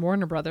scheme from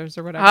Warner Brothers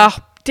or whatever. Oh,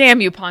 damn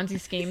you, Ponzi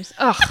schemes.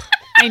 Ugh,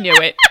 I knew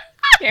it.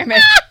 Damn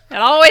it. It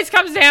always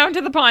comes down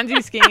to the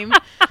Ponzi scheme.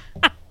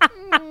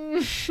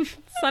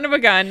 Son of a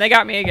gun. They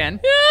got me again.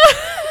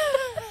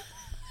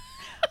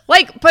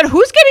 Like, but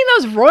who's getting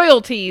those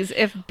royalties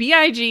if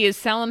B.I.G. is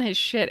selling his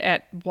shit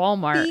at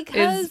Walmart?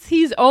 Because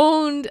he's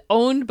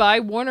owned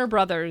by Warner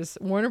Brothers.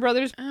 Warner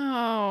Brothers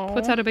Oh.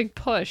 puts out a big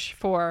push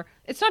for,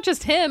 it's not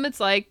just him,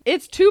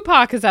 it's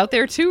Tupac is out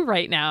there too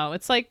right now.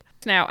 It's like,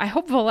 Now, I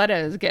hope Valletta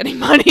is getting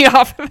money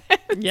off of it.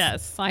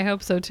 yes, I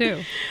hope so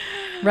too.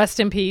 Rest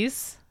in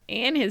peace.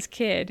 And his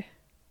kid.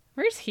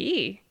 Where's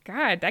he?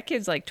 God, that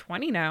kid's like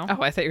 20 now.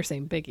 Oh, I thought you were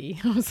saying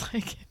Biggie. I was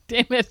like,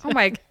 damn it. Oh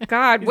my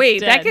God. Wait,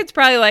 dead. that kid's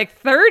probably like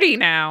 30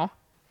 now.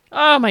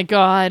 Oh my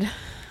God.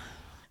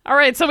 All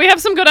right, so we have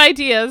some good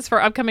ideas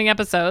for upcoming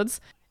episodes.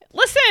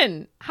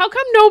 Listen, how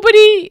come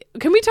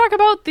can we talk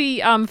about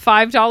the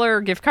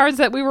 $5 gift cards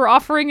that we were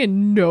offering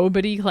and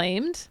nobody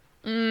claimed?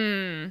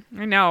 I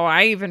know.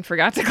 I even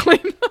forgot to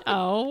claim them.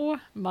 Oh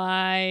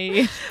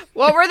my.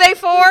 What were they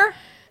for?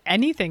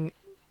 Anything.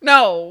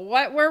 No.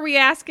 What were we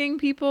asking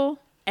people?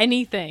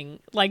 Anything.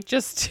 Like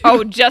just to,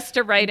 Oh, just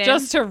to write in?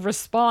 just to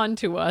respond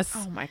to us.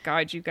 Oh my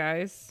God, you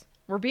guys.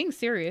 We're being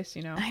serious,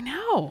 you know. I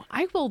know.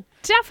 I will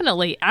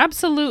definitely,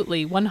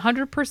 absolutely,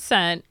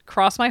 100%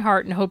 cross my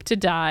heart and hope to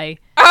die.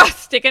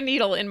 stick a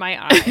needle in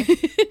my eye.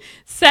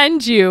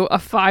 Send you a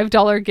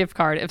 $5 gift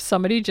card if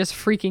somebody just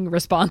freaking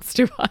responds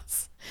to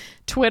us.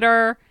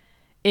 Twitter,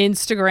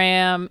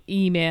 Instagram,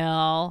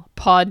 email,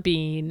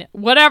 Podbean,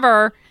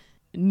 whatever.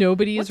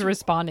 Nobody is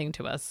responding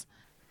to us.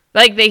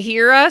 Like, they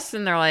hear us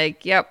and they're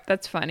like, yep,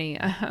 that's funny.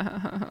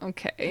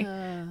 Okay.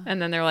 And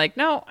then they're like,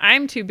 no,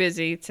 I'm too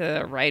busy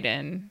to write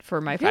in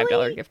for my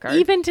 $5 gift card.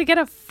 Even to get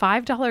a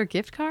 $5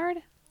 gift card?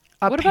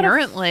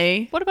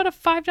 Apparently. What about a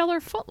 $5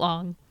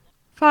 footlong?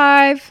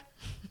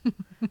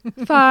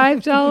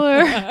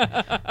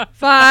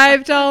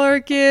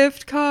 $5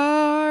 gift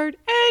card.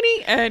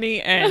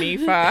 Any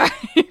 5.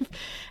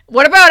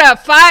 What about a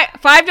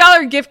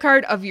 $5 gift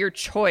card of your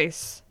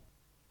choice?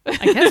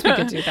 I guess we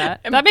could do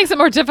that. That makes it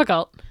more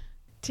difficult.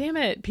 Damn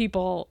it,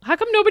 people. How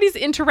come nobody's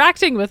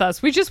interacting with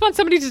us? We just want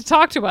somebody to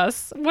talk to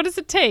us. What does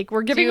it take?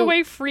 We're giving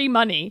away free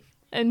money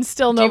and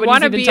still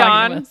nobody's even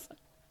talking to us.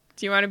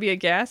 Do you want to be a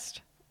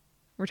guest?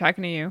 We're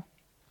talking to you.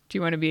 Do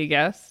you want to be a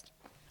guest?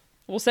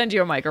 We'll send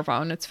you a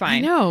microphone. It's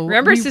fine. I know.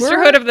 Remember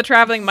Sisterhood of the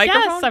Traveling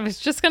Microphone? Yes, I was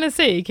just going to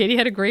say, Katie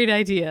had a great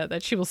idea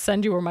that she will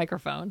send you a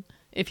microphone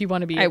if you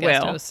want to be a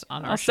guest host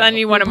on our show. I'll send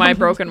you one of my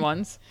broken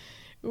ones.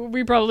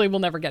 We probably will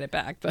never get it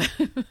back, but...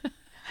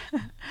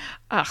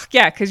 Ugh,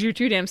 yeah, because you're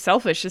too damn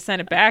selfish to send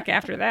it back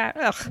after that.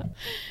 Ugh.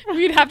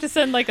 We'd have to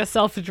send like a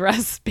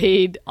self-addressed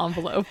paid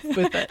envelope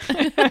with it.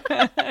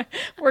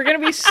 We're going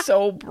to be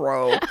so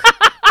broke.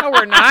 No,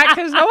 we're not,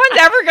 because no one's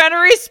ever going to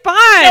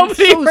respond.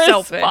 Nobody responds.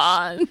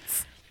 Selfish.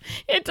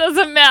 It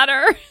doesn't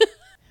matter.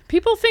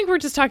 People think we're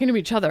just talking to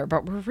each other,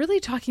 but we're really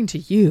talking to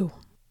you.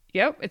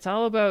 Yep, it's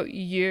all about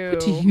you.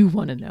 What do you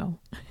want to know?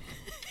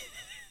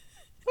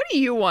 What do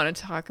you want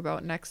to talk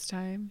about next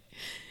time?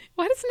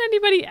 Why doesn't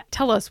anybody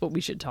tell us what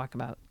we should talk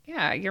about?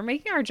 Yeah, you're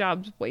making our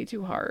jobs way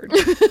too hard.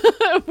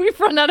 We've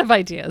run out of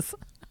ideas.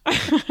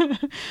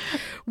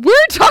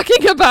 We're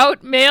talking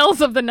about males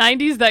of the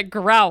 90s that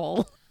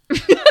growl.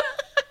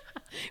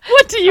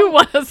 What do you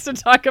want us to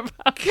talk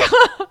about?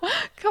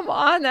 Come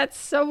on, that's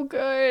so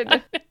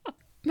good.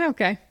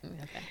 Okay,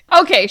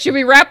 should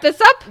we wrap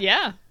this up?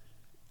 Yeah.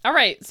 All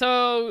right,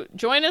 so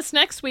join us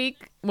next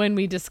week when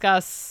we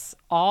discuss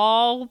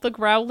all the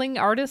growling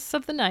artists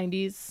of the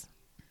 90s.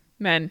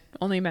 Men,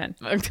 only men.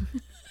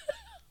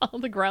 All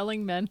the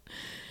growling men.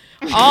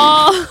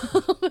 All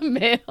the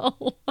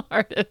male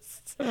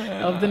artists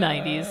of the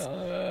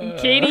 90s.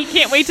 Katie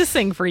can't wait to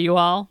sing for you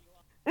all.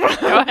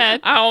 Go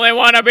ahead. I only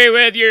want to be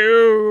with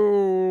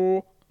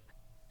you.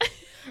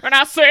 And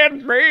I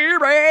said, baby,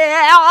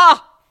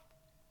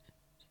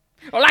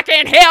 well, I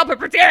can't help but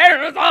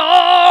pretend it's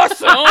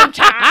awesome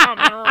time.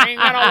 The rain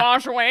gonna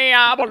wash away,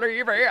 I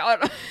believe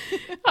it.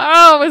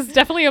 Oh, it was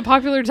definitely a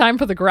popular time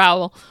for the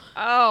growl.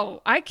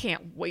 Oh, I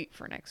can't wait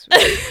for next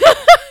week.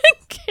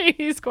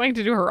 Katie's going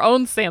to do her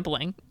own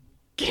sampling.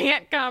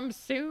 Can't come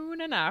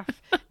soon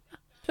enough.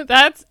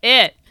 That's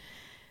it.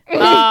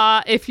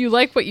 If you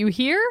like what you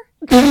hear,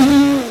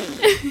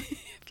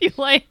 if you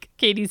like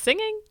Katie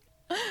singing,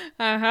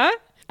 add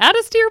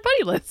us to your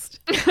buddy list.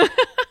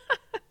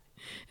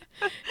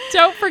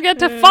 Don't forget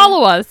to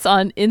follow us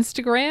on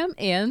Instagram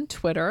and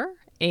Twitter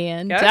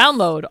and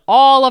download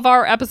all of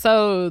our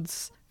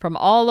episodes from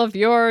all of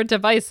your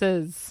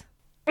devices.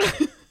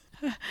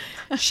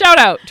 Shout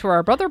out to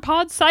our brother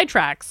pod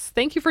Sidetracks.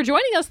 Thank you for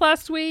joining us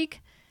last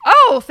week.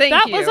 Oh, thank you.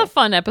 That was a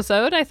fun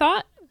episode, I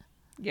thought.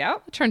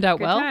 Yep. It turned out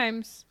Good well.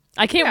 Times.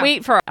 I can't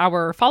wait for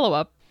our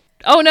follow-up.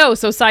 Oh, no.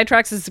 So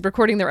Sidetracks is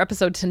recording their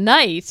episode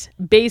tonight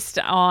based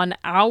on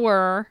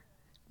our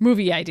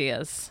movie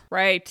ideas.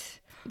 Right.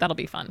 That'll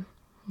be fun.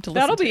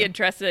 That'll be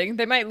interesting.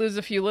 They might lose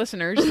a few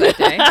listeners that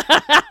day.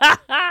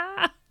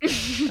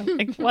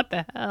 Like, what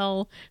the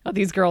hell are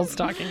these girls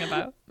talking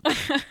about?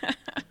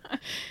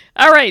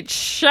 All right.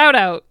 Shout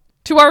out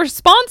to our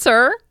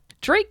sponsor,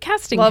 Drake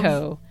Casting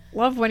Co.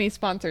 Love when he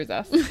sponsors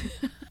us.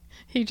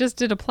 He just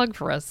did a plug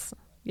for us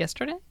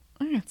yesterday.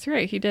 Oh, that's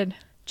right. He did.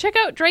 Check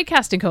out Drake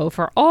Casting Co.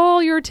 for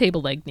all your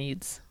table leg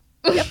needs.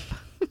 Yep.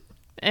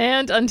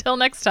 And until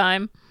next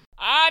time.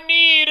 I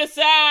need a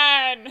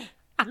sign.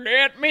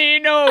 Let me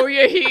know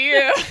you're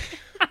here.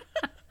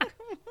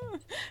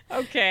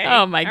 Okay.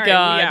 Oh my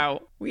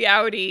God. We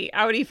outie.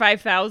 Outie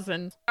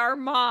 5000. Our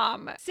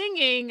mom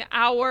singing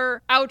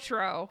our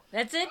outro.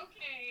 That's it?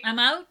 I'm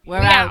out? We're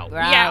out.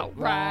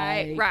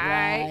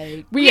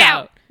 Right. We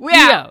out. We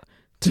out.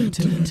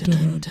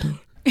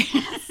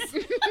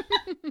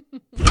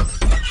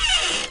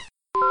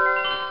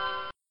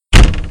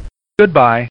 Goodbye.